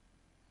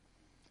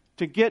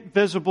 To get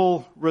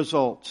visible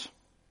results.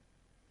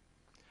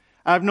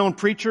 I've known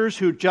preachers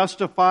who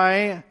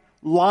justify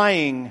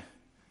lying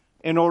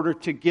in order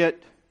to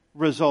get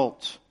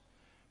results.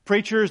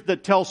 Preachers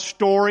that tell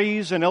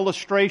stories and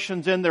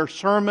illustrations in their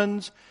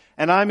sermons,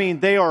 and I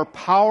mean they are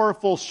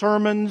powerful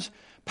sermons,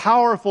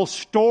 powerful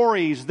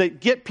stories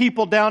that get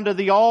people down to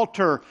the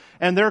altar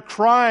and they're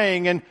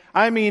crying, and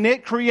I mean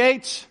it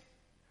creates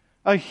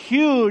a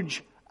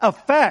huge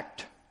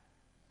effect.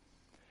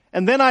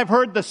 And then I've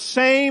heard the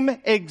same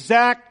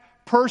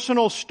exact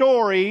personal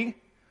story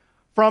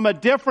from a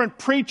different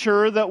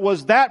preacher that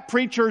was that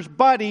preacher's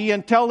buddy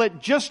and tell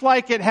it just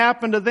like it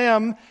happened to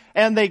them,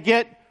 and they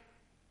get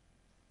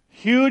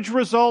huge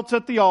results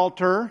at the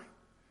altar,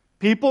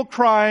 people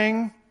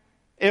crying.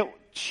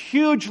 It's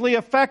hugely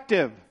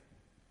effective.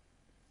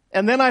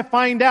 And then I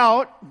find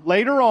out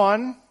later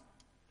on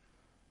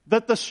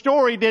that the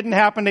story didn't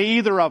happen to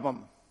either of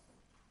them.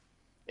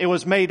 It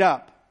was made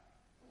up.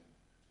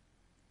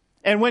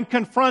 And when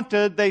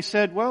confronted, they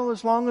said, well,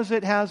 as long as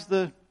it has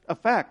the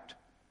effect,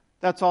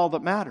 that's all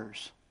that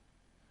matters.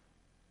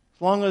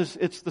 As long as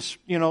it's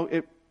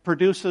it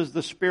produces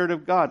the Spirit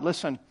of God.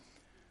 Listen,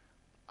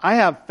 I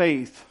have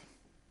faith.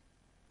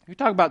 You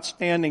talk about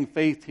standing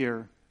faith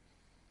here.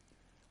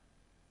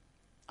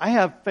 I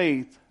have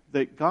faith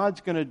that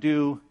God's going to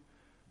do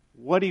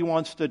what He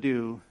wants to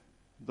do,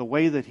 the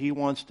way that He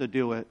wants to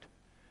do it.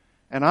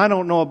 And I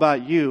don't know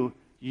about you.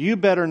 You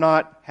better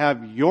not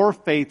have your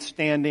faith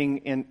standing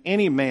in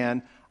any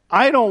man.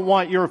 I don't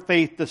want your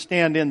faith to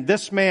stand in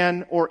this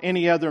man or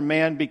any other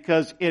man,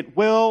 because it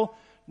will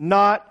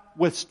not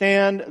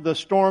withstand the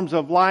storms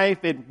of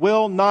life. It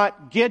will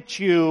not get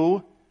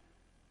you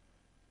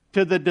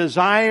to the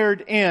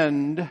desired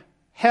end,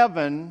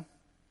 heaven,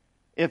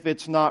 if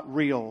it's not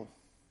real.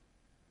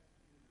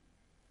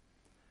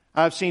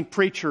 I've seen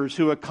preachers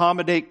who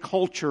accommodate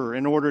culture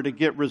in order to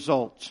get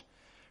results.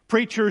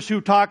 Preachers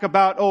who talk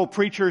about,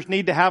 preachers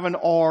need to have an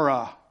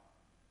aura.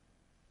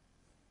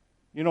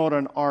 You know what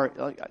an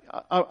aura,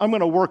 I'm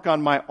going to work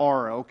on my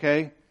aura,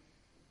 okay?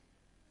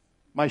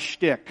 My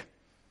shtick.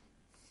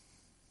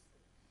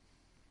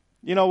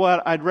 You know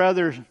what? I'd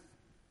rather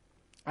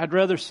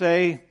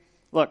say,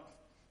 look,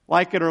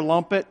 like it or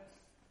lump it.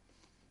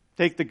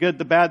 Take the good,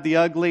 the bad, the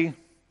ugly.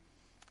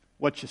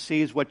 What you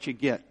see is what you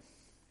get.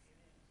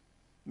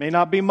 May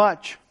not be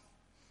much.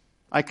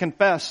 I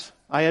confess,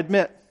 I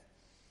admit.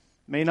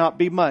 May not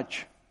be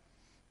much.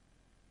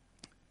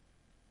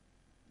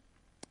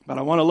 But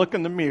I want to look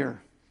in the mirror.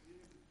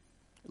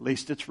 At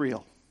least it's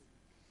real.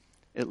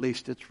 At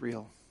least it's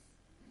real.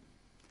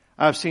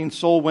 I've seen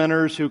soul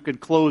winners who could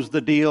close the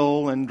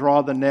deal and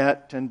draw the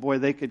net, and boy,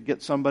 they could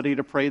get somebody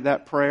to pray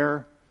that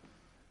prayer,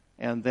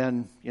 and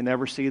then you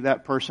never see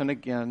that person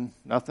again.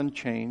 Nothing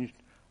changed.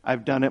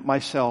 I've done it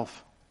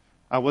myself.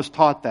 I was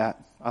taught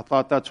that. I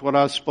thought that's what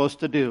I was supposed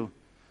to do.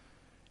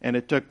 And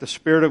it took the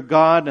Spirit of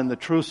God and the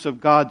truths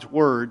of God's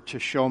Word to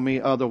show me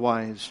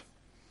otherwise.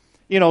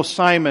 You know,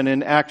 Simon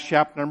in Acts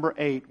chapter number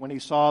 8, when he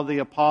saw the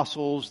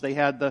apostles, they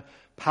had the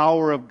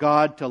power of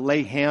God to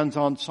lay hands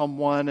on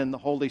someone and the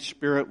Holy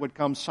Spirit would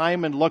come.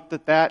 Simon looked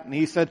at that and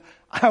he said,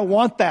 I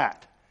want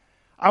that.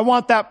 I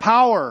want that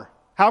power.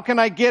 How can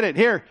I get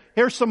it?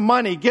 Here's some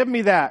money. Give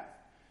me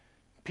that.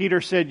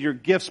 Peter said, your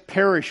gifts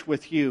perish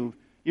with you.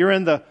 You're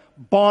in the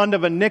bond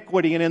of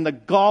iniquity and in the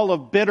gall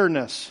of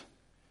bitterness.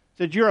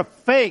 He said, you're a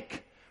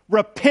fake.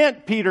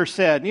 Repent, Peter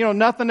said. You know,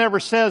 nothing ever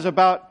says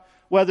about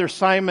whether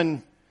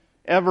Simon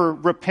ever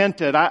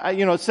repented.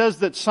 It says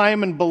that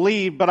Simon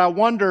believed, but I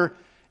wonder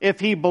if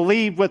he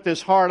believed with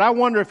his heart. I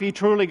wonder if he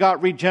truly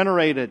got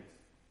regenerated.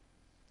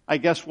 I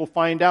guess we'll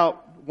find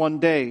out one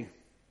day.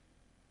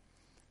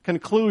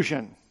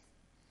 Conclusion.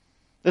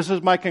 This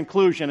is my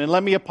conclusion, and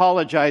let me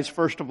apologize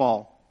first of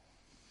all.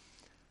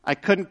 I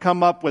couldn't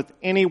come up with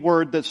any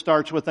word that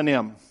starts with an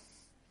M.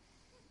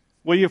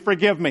 Will you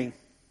forgive me?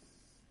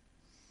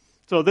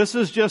 So this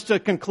is just a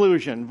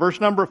conclusion.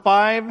 Verse number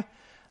 5,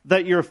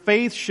 that your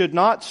faith should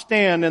not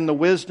stand in the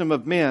wisdom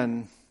of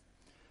men,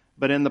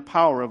 but in the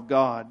power of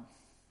God.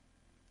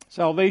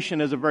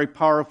 Salvation is a very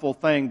powerful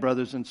thing,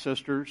 brothers and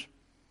sisters.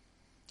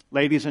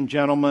 Ladies and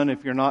gentlemen,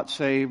 if you're not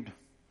saved,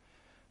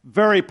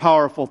 very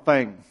powerful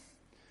thing.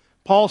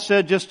 Paul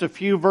said just a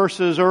few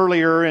verses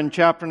earlier in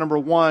chapter number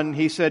 1,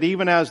 he said,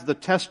 even as the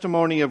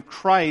testimony of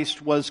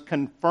Christ was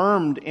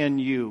confirmed in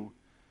you.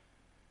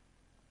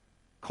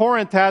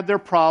 Corinth had their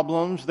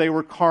problems. They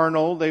were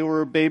carnal. They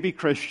were baby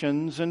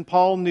Christians. And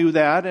Paul knew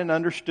that and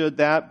understood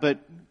that. But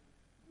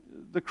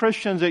the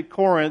Christians at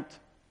Corinth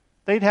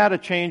They'd had a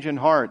change in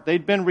heart.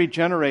 They'd been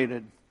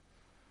regenerated.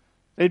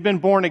 They'd been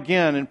born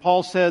again. And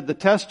Paul said, the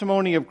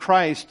testimony of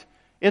Christ,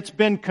 it's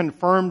been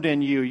confirmed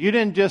in you. You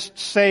didn't just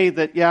say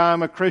that, yeah,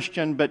 I'm a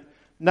Christian, but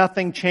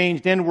nothing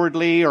changed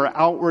inwardly or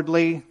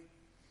outwardly.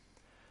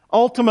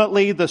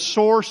 Ultimately, the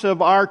source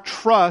of our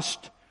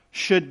trust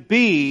should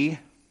be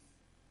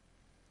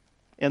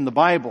in the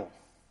Bible,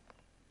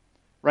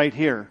 right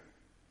here.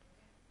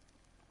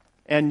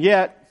 And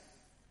yet,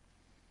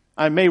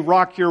 I may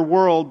rock your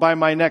world by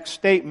my next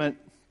statement,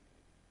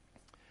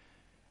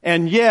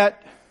 and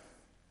yet,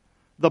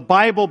 the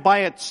Bible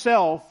by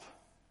itself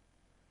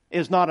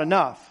is not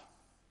enough.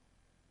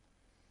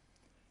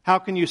 How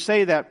can you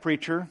say that,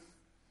 preacher?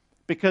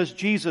 Because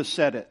Jesus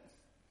said it.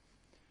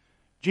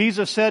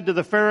 Jesus said to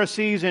the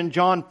Pharisees in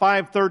John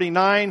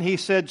 5:39, He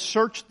said,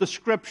 search the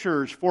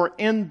Scriptures, for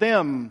in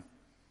them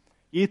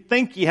ye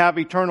think ye have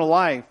eternal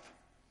life,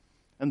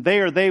 and they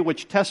are they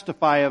which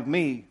testify of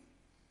me.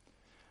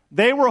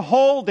 They were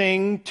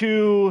holding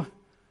to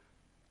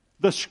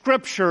the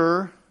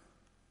Scripture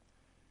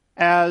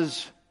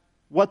as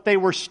what they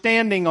were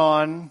standing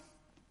on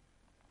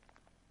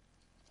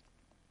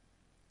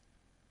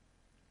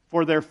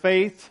for their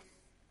faith,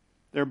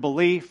 their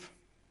belief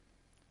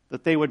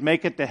that they would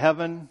make it to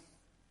heaven.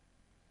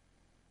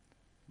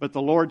 But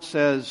the Lord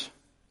says,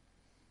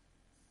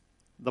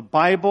 the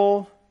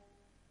Bible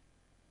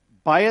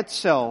by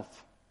itself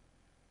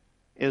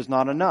is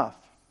not enough,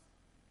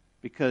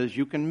 because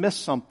you can miss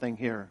something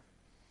here.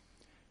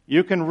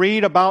 You can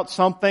read about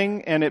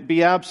something and it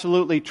be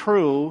absolutely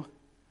true,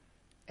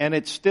 and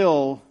it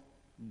still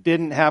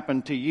didn't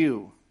happen to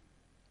you.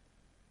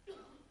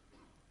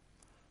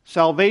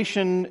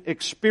 Salvation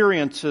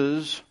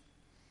experiences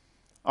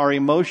are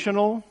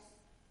emotional,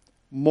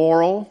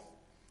 moral,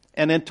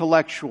 and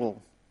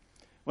intellectual.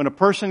 When a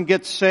person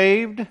gets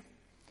saved,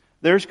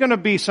 there's going to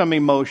be some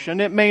emotion.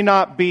 It may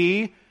not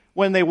be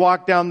when they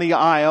walk down the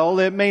aisle.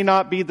 It may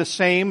not be the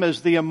same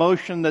as the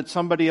emotion that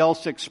somebody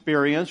else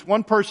experienced.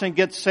 One person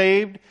gets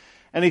saved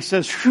and he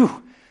says,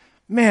 "Phew,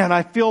 man,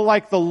 I feel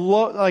like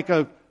like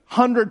a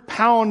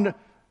 100-pound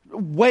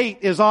weight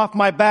is off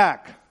my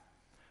back."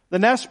 The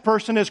next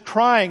person is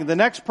crying. The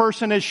next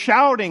person is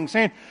shouting,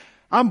 saying,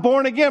 "I'm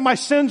born again. My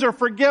sins are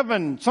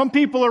forgiven." Some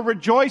people are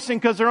rejoicing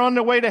because they're on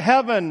their way to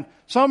heaven.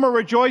 Some are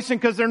rejoicing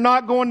because they're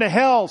not going to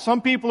hell.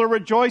 Some people are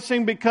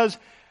rejoicing because,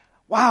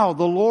 wow,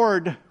 the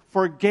Lord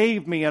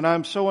forgave me and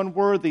I'm so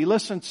unworthy.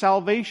 Listen,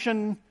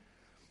 salvation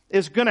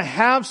is going to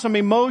have some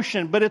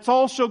emotion, but it's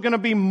also going to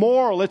be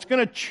moral. It's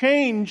going to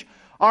change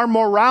our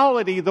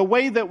morality, the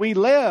way that we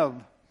live.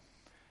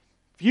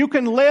 If you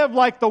can live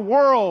like the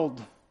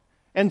world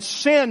and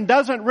sin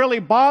doesn't really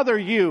bother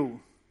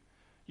you,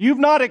 you've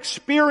not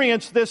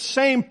experienced this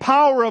same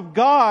power of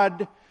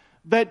God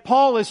that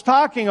Paul is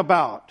talking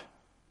about.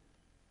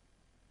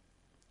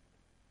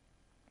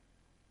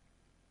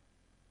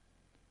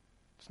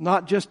 It's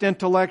not just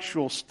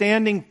intellectual.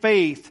 Standing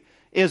faith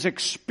is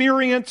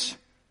experience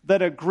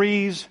that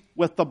agrees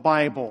with the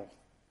Bible.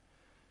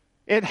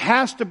 It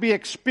has to be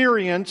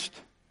experienced,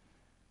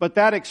 but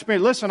that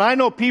experience... Listen, I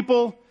know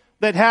people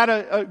that had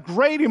a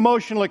great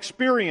emotional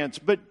experience,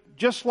 but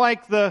just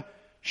like the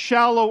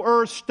shallow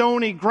earth,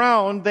 stony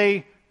ground,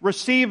 they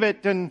receive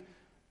it and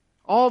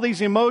all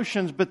these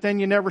emotions, but then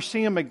you never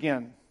see them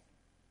again.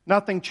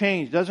 Nothing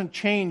changed. Doesn't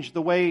change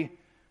the way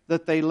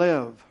that they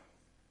live.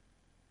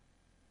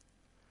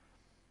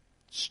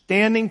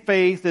 Standing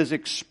faith is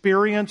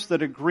experience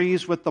that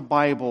agrees with the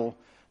Bible.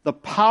 The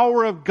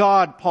power of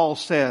God, Paul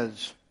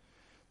says.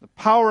 The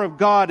power of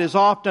God is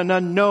often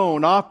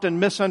unknown, often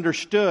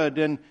misunderstood,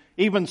 and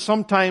even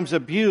sometimes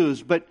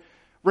abused. But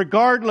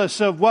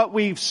regardless of what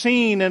we've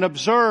seen and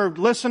observed,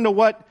 listen to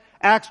what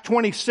Acts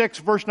 26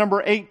 verse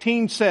number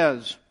 18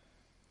 says.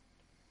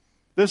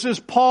 This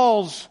is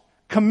Paul's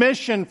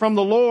commission from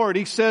the Lord.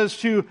 He says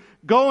to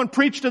go and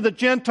preach to the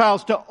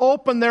Gentiles, to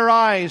open their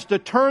eyes, to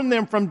turn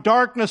them from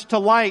darkness to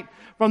light,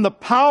 from the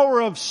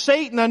power of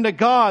Satan unto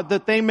God,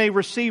 that they may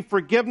receive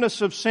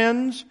forgiveness of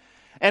sins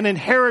and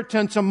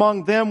inheritance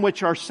among them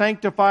which are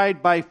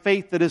sanctified by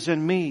faith that is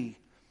in me.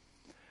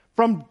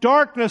 From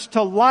darkness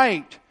to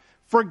light,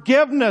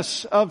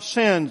 forgiveness of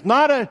sins,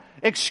 not an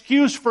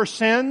excuse for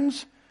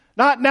sins.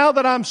 Not now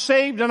that I'm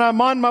saved and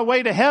I'm on my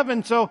way to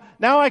heaven, so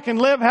now I can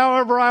live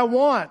however I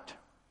want.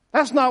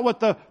 That's not what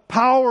the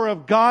power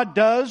of God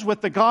does with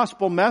the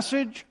gospel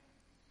message.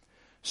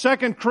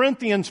 2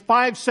 Corinthians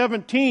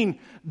 5:17,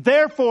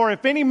 therefore,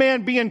 if any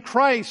man be in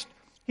Christ,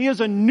 he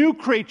is a new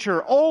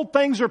creature. Old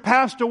things are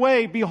passed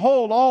away.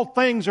 Behold, all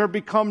things are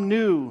become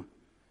new.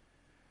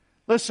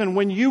 Listen,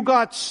 when you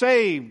got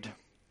saved,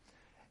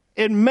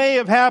 it may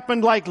have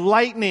happened like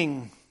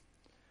lightning,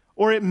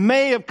 or it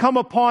may have come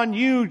upon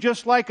you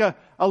just like a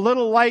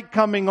little light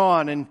coming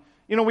on. And,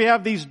 you know, we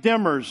have these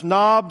dimmers,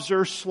 knobs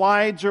or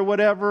slides or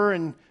whatever,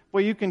 and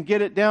well, you can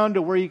get it down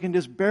to where you can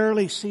just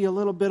barely see a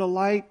little bit of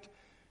light.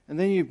 And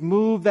then you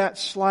move that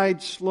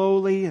slide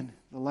slowly, and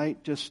the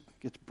light just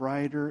gets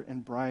brighter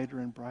and brighter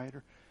and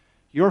brighter.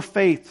 Your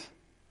faith,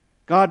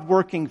 God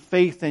working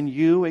faith in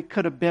you, it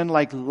could have been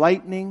like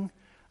lightning,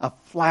 a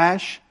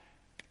flash,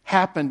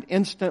 happened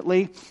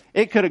instantly.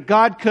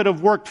 God could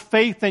have worked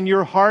faith in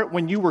your heart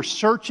when you were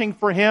searching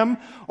for Him,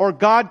 or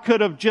God could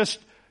have just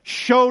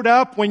showed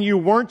up when you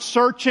weren't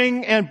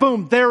searching, and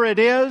boom, there it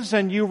is,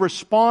 and you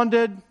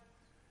responded.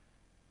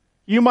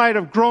 You might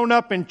have grown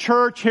up in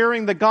church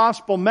hearing the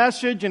gospel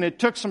message, and it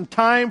took some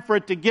time for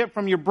it to get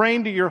from your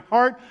brain to your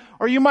heart,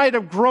 or you might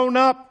have grown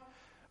up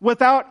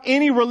without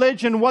any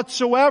religion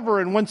whatsoever,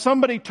 and when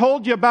somebody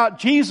told you about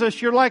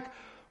Jesus, you're like,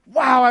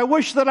 wow, I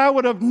wish that I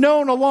would have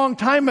known a long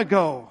time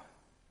ago.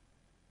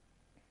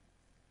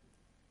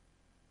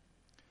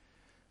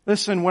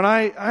 Listen, when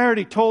I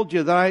already told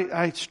you that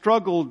I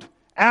struggled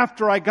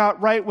after I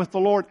got right with the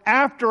Lord,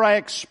 after I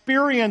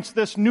experienced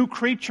this new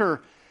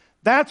creature,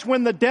 that's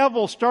when the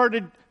devil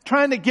started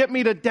trying to get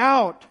me to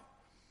doubt.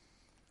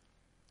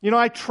 You know,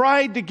 I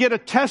tried to get a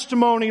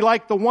testimony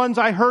like the ones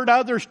I heard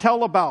others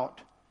tell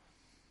about.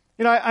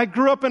 You know, I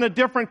grew up in a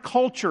different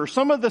culture.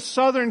 Some of the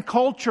Southern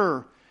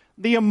culture,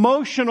 the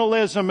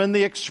emotionalism and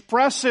the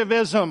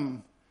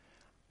expressivism,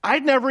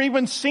 I'd never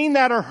even seen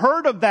that or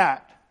heard of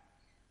that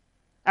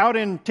out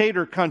in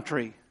Tater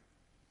country.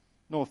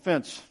 No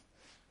offense.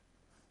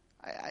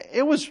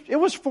 It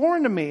was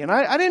foreign to me, and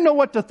I didn't know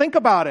what to think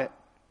about it.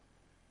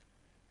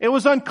 It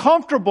was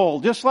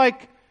uncomfortable, just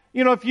like,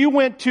 you know, if you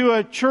went to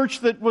a church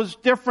that was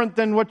different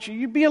than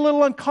you'd be a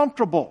little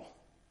uncomfortable.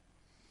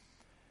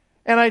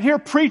 And I'd hear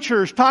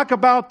preachers talk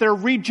about their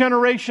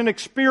regeneration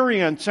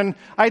experience, and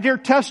I'd hear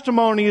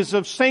testimonies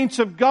of saints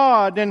of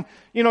God, and,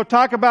 you know,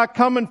 talk about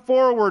coming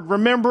forward,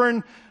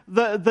 remembering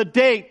the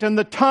date and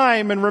the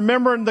time, and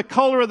remembering the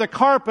color of the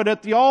carpet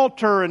at the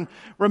altar, and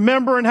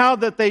remembering how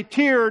that they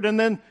teared, and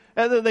then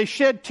they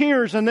shed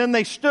tears, and then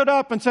they stood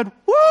up and said,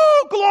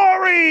 "Woo,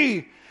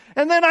 glory!"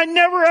 And then I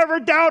never ever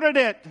doubted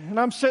it. And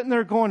I'm sitting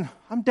there going,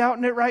 I'm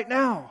doubting it right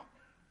now.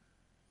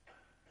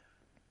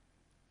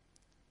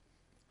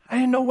 I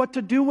didn't know what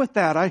to do with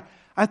that.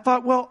 I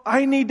thought, well,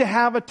 I need to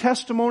have a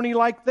testimony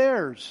like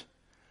theirs.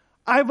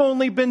 I've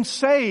only been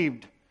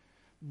saved.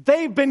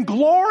 They've been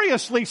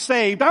gloriously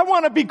saved. I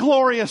want to be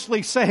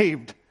gloriously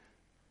saved.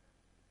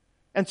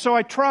 And so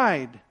I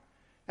tried,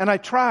 and I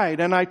tried,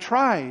 and I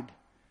tried.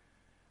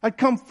 I'd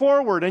come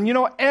forward, and you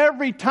know,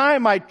 every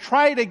time I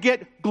try to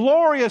get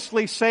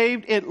gloriously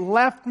saved, it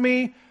left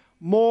me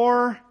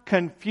more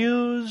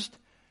confused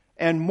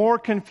and more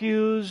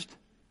confused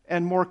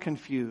and more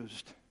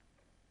confused.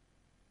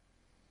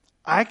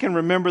 I can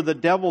remember the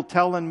devil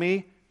telling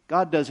me,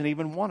 God doesn't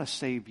even want to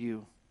save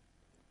you.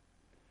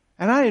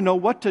 And I didn't know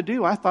what to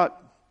do. I thought,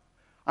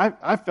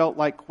 I felt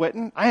like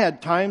quitting. I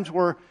had times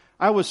where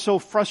I was so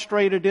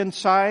frustrated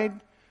inside,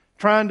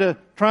 trying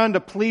to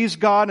please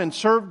God and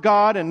serve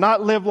God and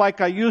not live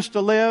like I used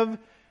to live.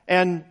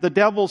 And the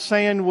devil's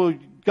saying, well,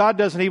 God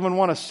doesn't even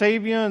want to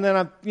save you. And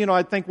then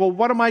I think, well,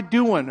 what am I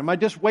doing? Am I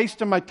just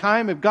wasting my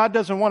time? If God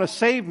doesn't want to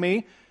save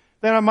me,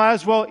 then I might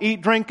as well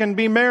eat, drink, and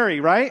be merry,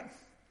 right?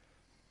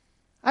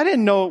 I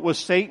didn't know it was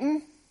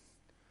Satan.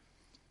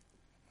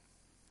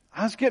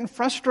 I was getting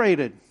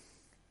frustrated.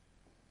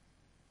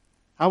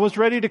 I was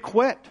ready to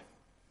quit.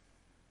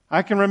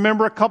 I can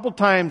remember a couple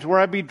times where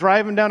I'd be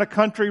driving down a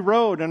country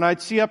road and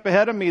I'd see up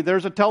ahead of me,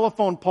 there's a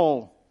telephone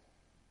pole.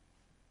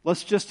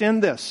 Let's just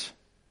end this.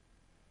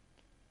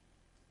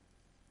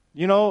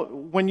 You know,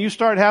 when you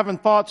start having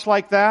thoughts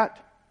like that,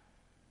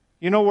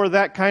 you know where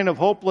that kind of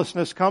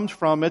hopelessness comes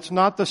from. It's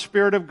not the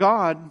Spirit of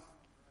God.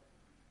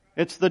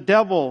 It's the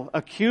devil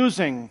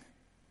accusing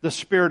the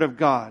Spirit of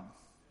God.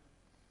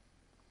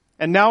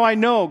 And now I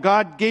know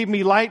God gave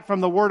me light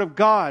from the Word of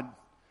God.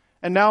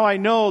 And now I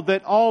know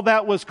that all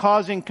that was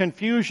causing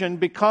confusion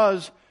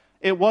because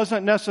it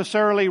wasn't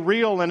necessarily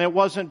real and it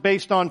wasn't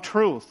based on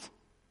truth.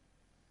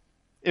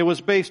 It was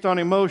based on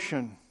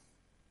emotion.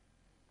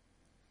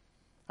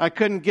 I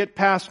couldn't get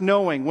past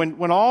knowing.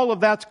 When all of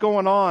that's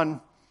going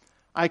on,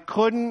 I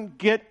couldn't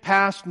get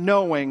past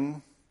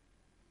knowing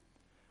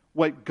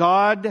what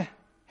God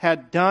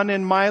had done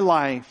in my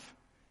life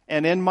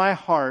and in my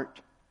heart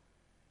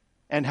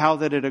and how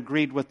that it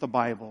agreed with the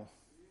Bible.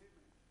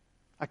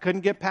 I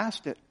couldn't get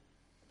past it.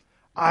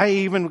 I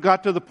even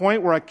got to the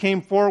point where I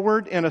came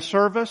forward in a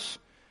service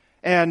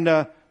and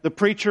the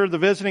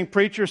visiting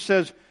preacher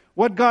says,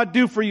 "What'd God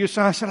do for you,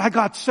 son?" I said, "I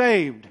got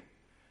saved."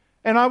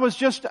 And I was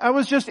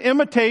just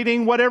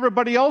imitating what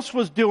everybody else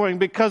was doing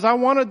because I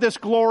wanted this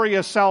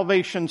glorious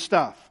salvation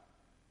stuff.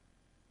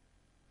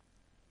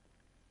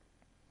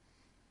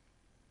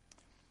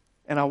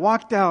 And I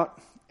walked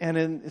out and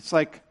it's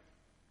like,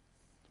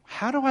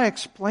 how do I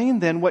explain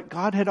then what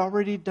God had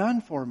already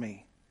done for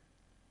me?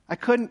 I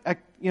couldn't,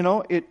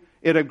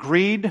 it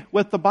agreed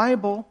with the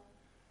Bible.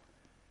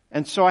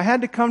 And so I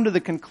had to come to the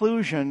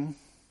conclusion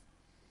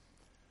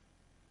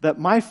that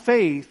my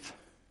faith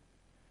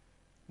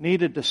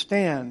needed to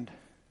stand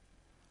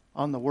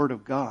on the Word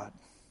of God.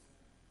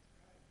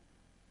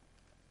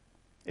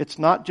 It's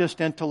not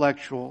just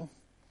intellectual.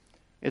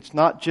 It's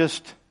not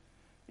just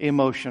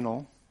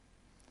emotional.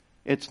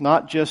 It's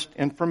not just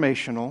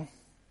informational.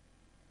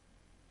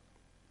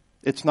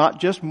 It's not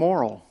just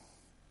moral.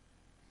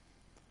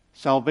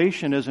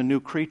 Salvation is a new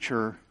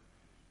creature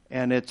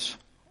And it's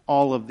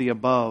all of the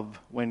above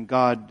when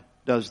God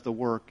does the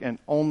work, and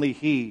only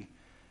He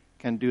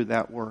can do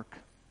that work.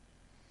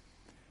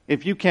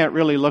 If you can't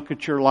really look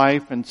at your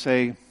life and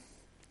say,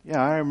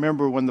 yeah, I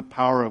remember when the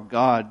power of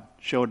God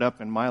showed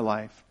up in my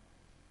life,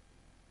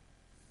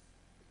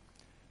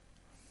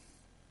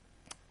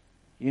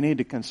 you need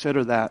to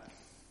consider that.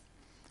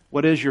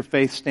 What is your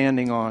faith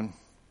standing on?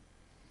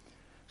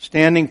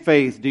 Standing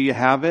faith, do you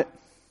have it?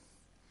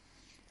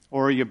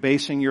 Or are you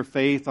basing your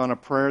faith on a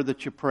prayer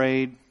that you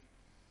prayed,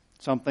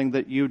 something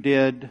that you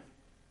did,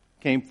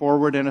 came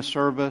forward in a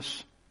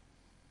service,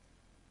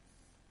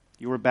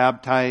 you were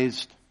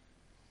baptized?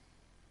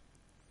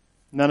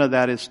 None of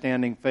that is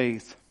standing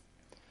faith.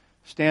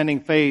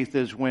 Standing faith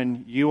is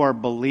when you are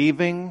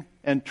believing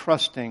and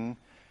trusting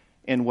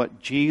in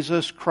what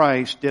Jesus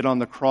Christ did on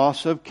the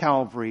cross of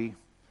Calvary,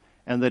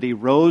 and that He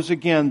rose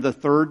again the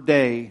third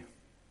day.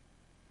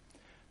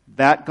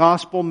 That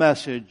gospel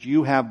message,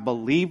 you have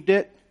believed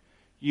it,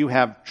 you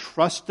have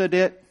trusted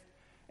it,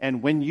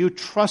 and when you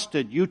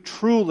trusted, you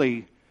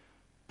truly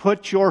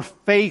put your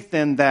faith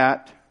in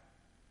that,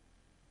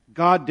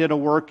 God did a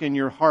work in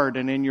your heart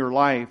and in your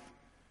life,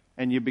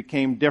 and you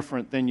became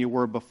different than you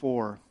were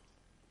before.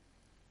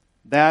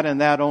 That and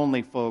that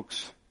only,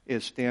 folks,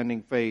 is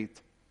standing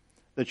faith.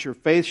 That your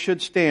faith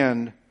should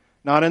stand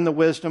not in the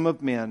wisdom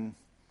of men,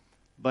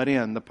 but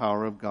in the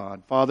power of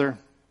God. Father,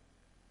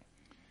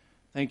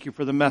 thank you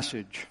for the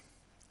message.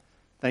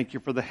 Thank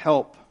you for the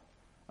help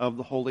of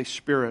the Holy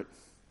Spirit.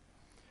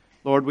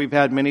 Lord, we've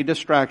had many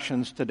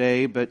distractions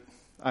today, but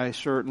I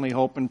certainly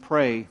hope and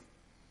pray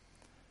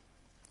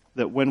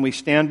that when we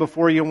stand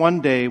before you one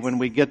day, when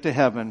we get to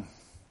heaven,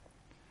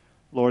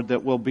 Lord,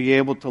 that we'll be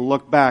able to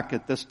look back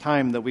at this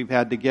time that we've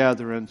had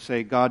together and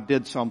say, God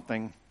did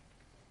something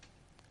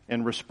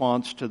in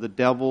response to the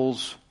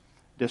devil's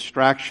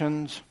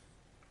distractions.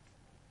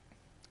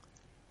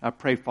 I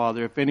pray,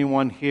 Father, if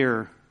anyone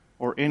here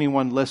or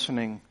anyone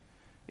listening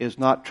is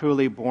not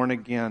truly born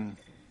again,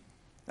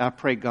 I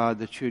pray, God,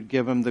 that you'd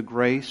give them the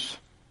grace,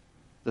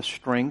 the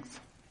strength,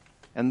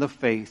 and the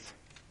faith,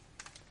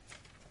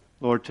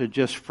 Lord, to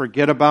just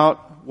forget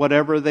about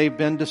whatever they've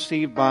been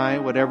deceived by,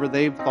 whatever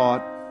they've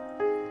thought.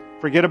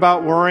 Forget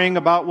about worrying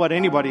about what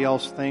anybody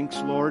else thinks,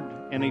 Lord.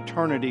 In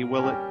eternity,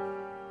 will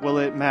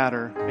it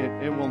matter?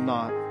 It will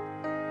not.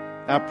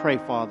 I pray,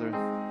 Father,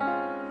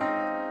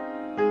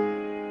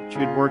 that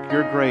you'd work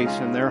your grace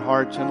in their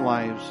hearts and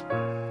lives,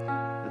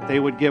 that they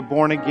would get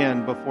born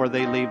again before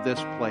they leave this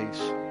place.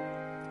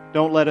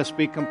 Don't let us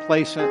be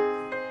complacent.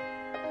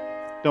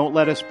 Don't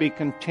let us be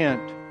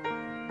content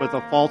with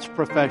a false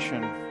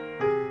profession.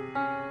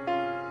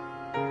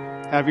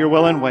 Have your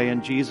will and way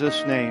in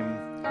Jesus' name.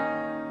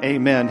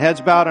 Amen. Heads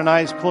bowed and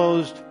eyes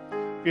closed.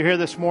 If you're here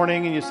this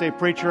morning and you say,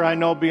 Preacher, I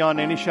know beyond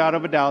any shadow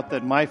of a doubt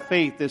that my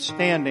faith is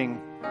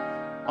standing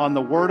on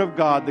the Word of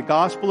God, the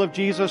gospel of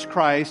Jesus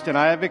Christ, and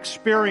I have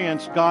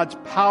experienced God's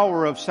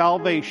power of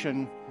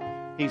salvation.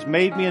 He's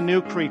made me a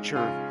new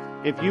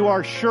creature. If you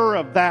are sure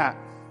of that,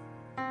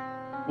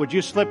 would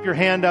you slip your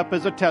hand up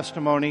as a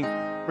testimony?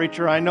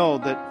 Preacher, I know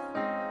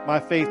that my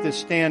faith is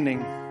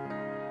standing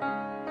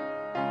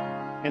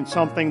in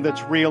something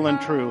that's real and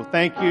true.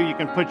 Thank you. You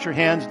can put your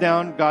hands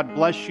down. God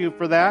bless you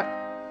for that.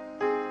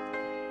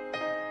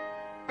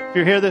 If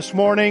you're here this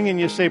morning and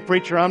you say,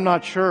 Preacher, I'm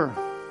not sure.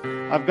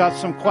 I've got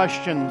some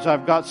questions.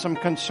 I've got some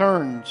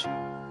concerns.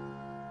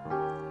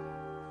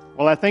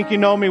 Well, I think you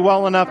know me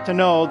well enough to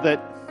know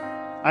that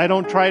I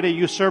don't try to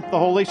usurp the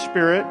Holy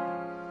Spirit.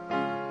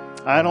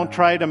 I don't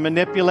try to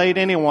manipulate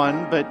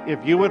anyone, but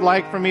if you would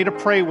like for me to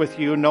pray with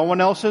you, no one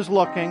else is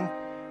looking.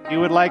 If you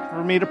would like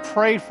for me to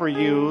pray for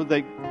you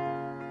that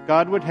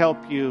God would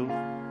help you,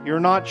 you're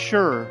not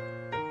sure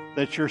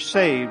that you're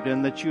saved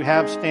and that you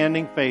have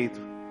standing faith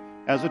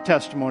as a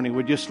testimony,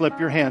 would you slip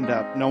your hand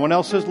up? No one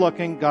else is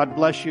looking. God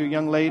bless you,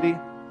 young lady.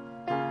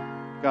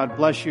 God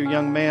bless you,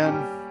 young man.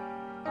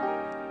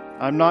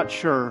 I'm not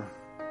sure.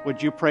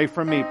 Would you pray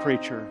for me,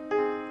 preacher?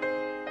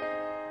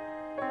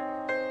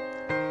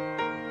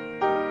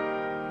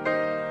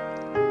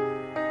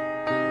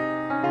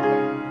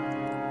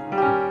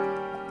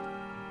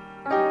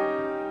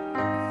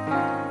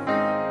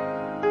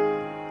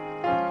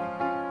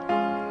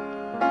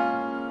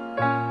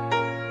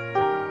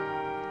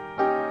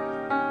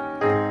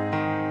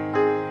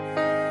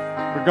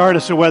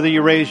 Regardless of whether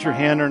you raise your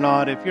hand or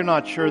not, if you're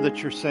not sure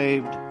that you're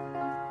saved,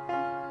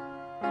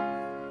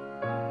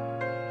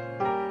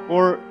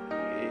 or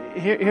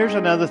here's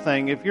another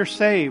thing, if you're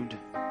saved,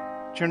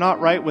 but you're not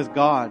right with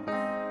God,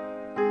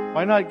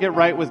 why not get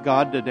right with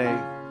God today?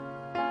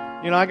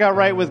 You know, I got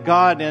right with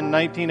God in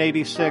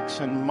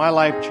 1986, and my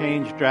life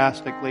changed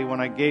drastically when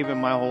I gave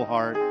Him my whole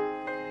heart.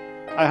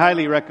 I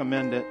highly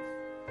recommend it.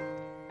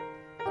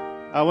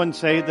 I wouldn't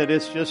say that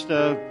it's just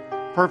a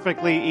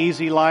perfectly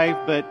easy life,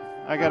 but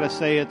I got to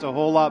say it's a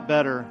whole lot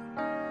better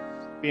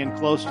being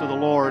close to the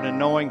Lord and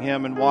knowing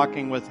Him and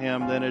walking with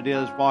Him than it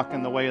is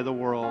walking the way of the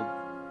world.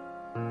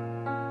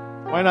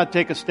 Why not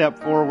take a step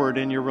forward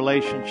in your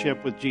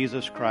relationship with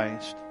Jesus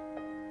Christ?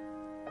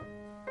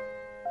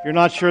 If you're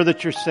not sure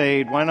that you're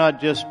saved, why not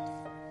just,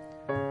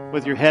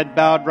 with your head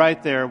bowed right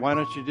there, why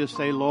don't you just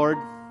say, Lord,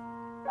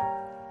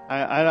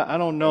 I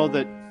don't know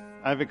that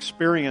I've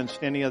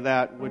experienced any of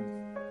that.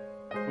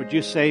 Would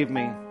you save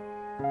me?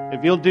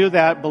 If you'll do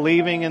that,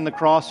 believing in the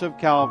cross of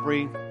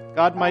Calvary,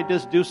 God might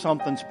just do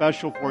something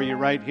special for you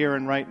right here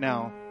and right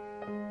now.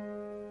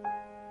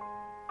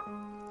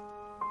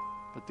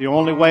 But the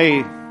only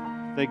way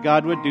that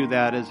God would do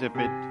that is if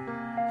it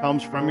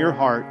comes from your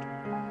heart.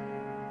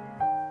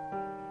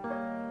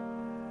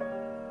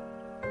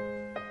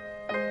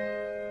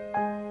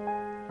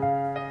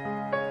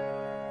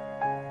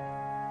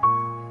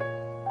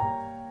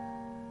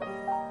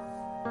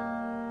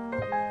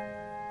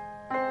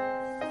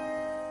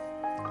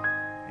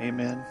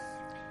 Amen.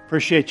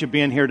 Appreciate you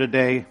being here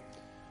today.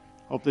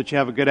 Hope that you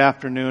have a good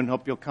afternoon.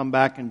 Hope you'll come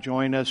back and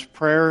join us.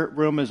 Prayer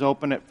room is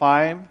open at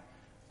 5.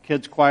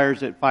 Kids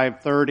choir's at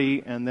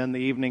 5:30, and then the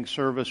evening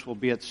service will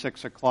be at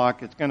 6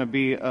 o'clock. It's going to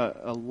be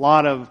a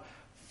lot of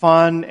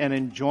fun and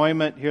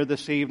enjoyment here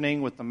this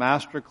evening with the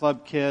Master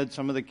Club kids.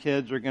 Some of the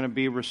kids are going to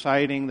be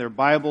reciting their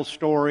Bible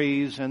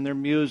stories and their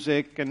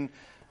music and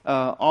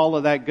all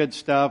of that good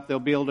stuff. They'll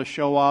be able to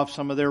show off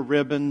some of their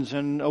ribbons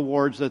and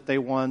awards that they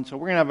won. So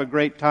we're going to have a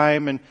great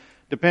time, and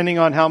depending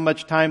on how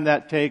much time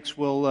that takes,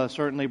 we'll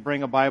certainly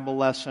bring a Bible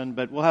lesson,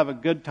 but we'll have a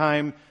good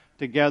time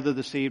together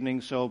this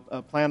evening, so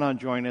plan on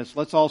joining us.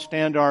 Let's all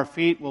stand to our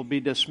feet. We'll be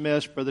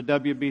dismissed. Brother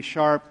W.B.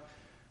 Sharp,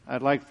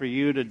 I'd like for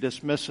you to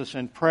dismiss us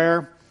in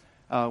prayer.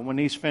 When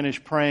he's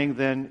finished praying,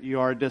 then you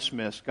are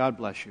dismissed. God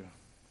bless you.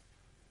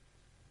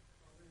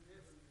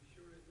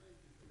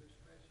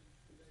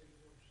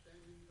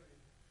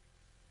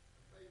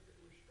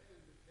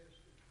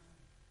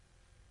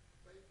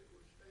 Faith that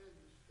will stand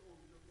the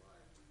storms of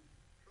life when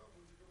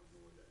troubles come,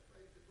 Lord, that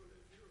faith that will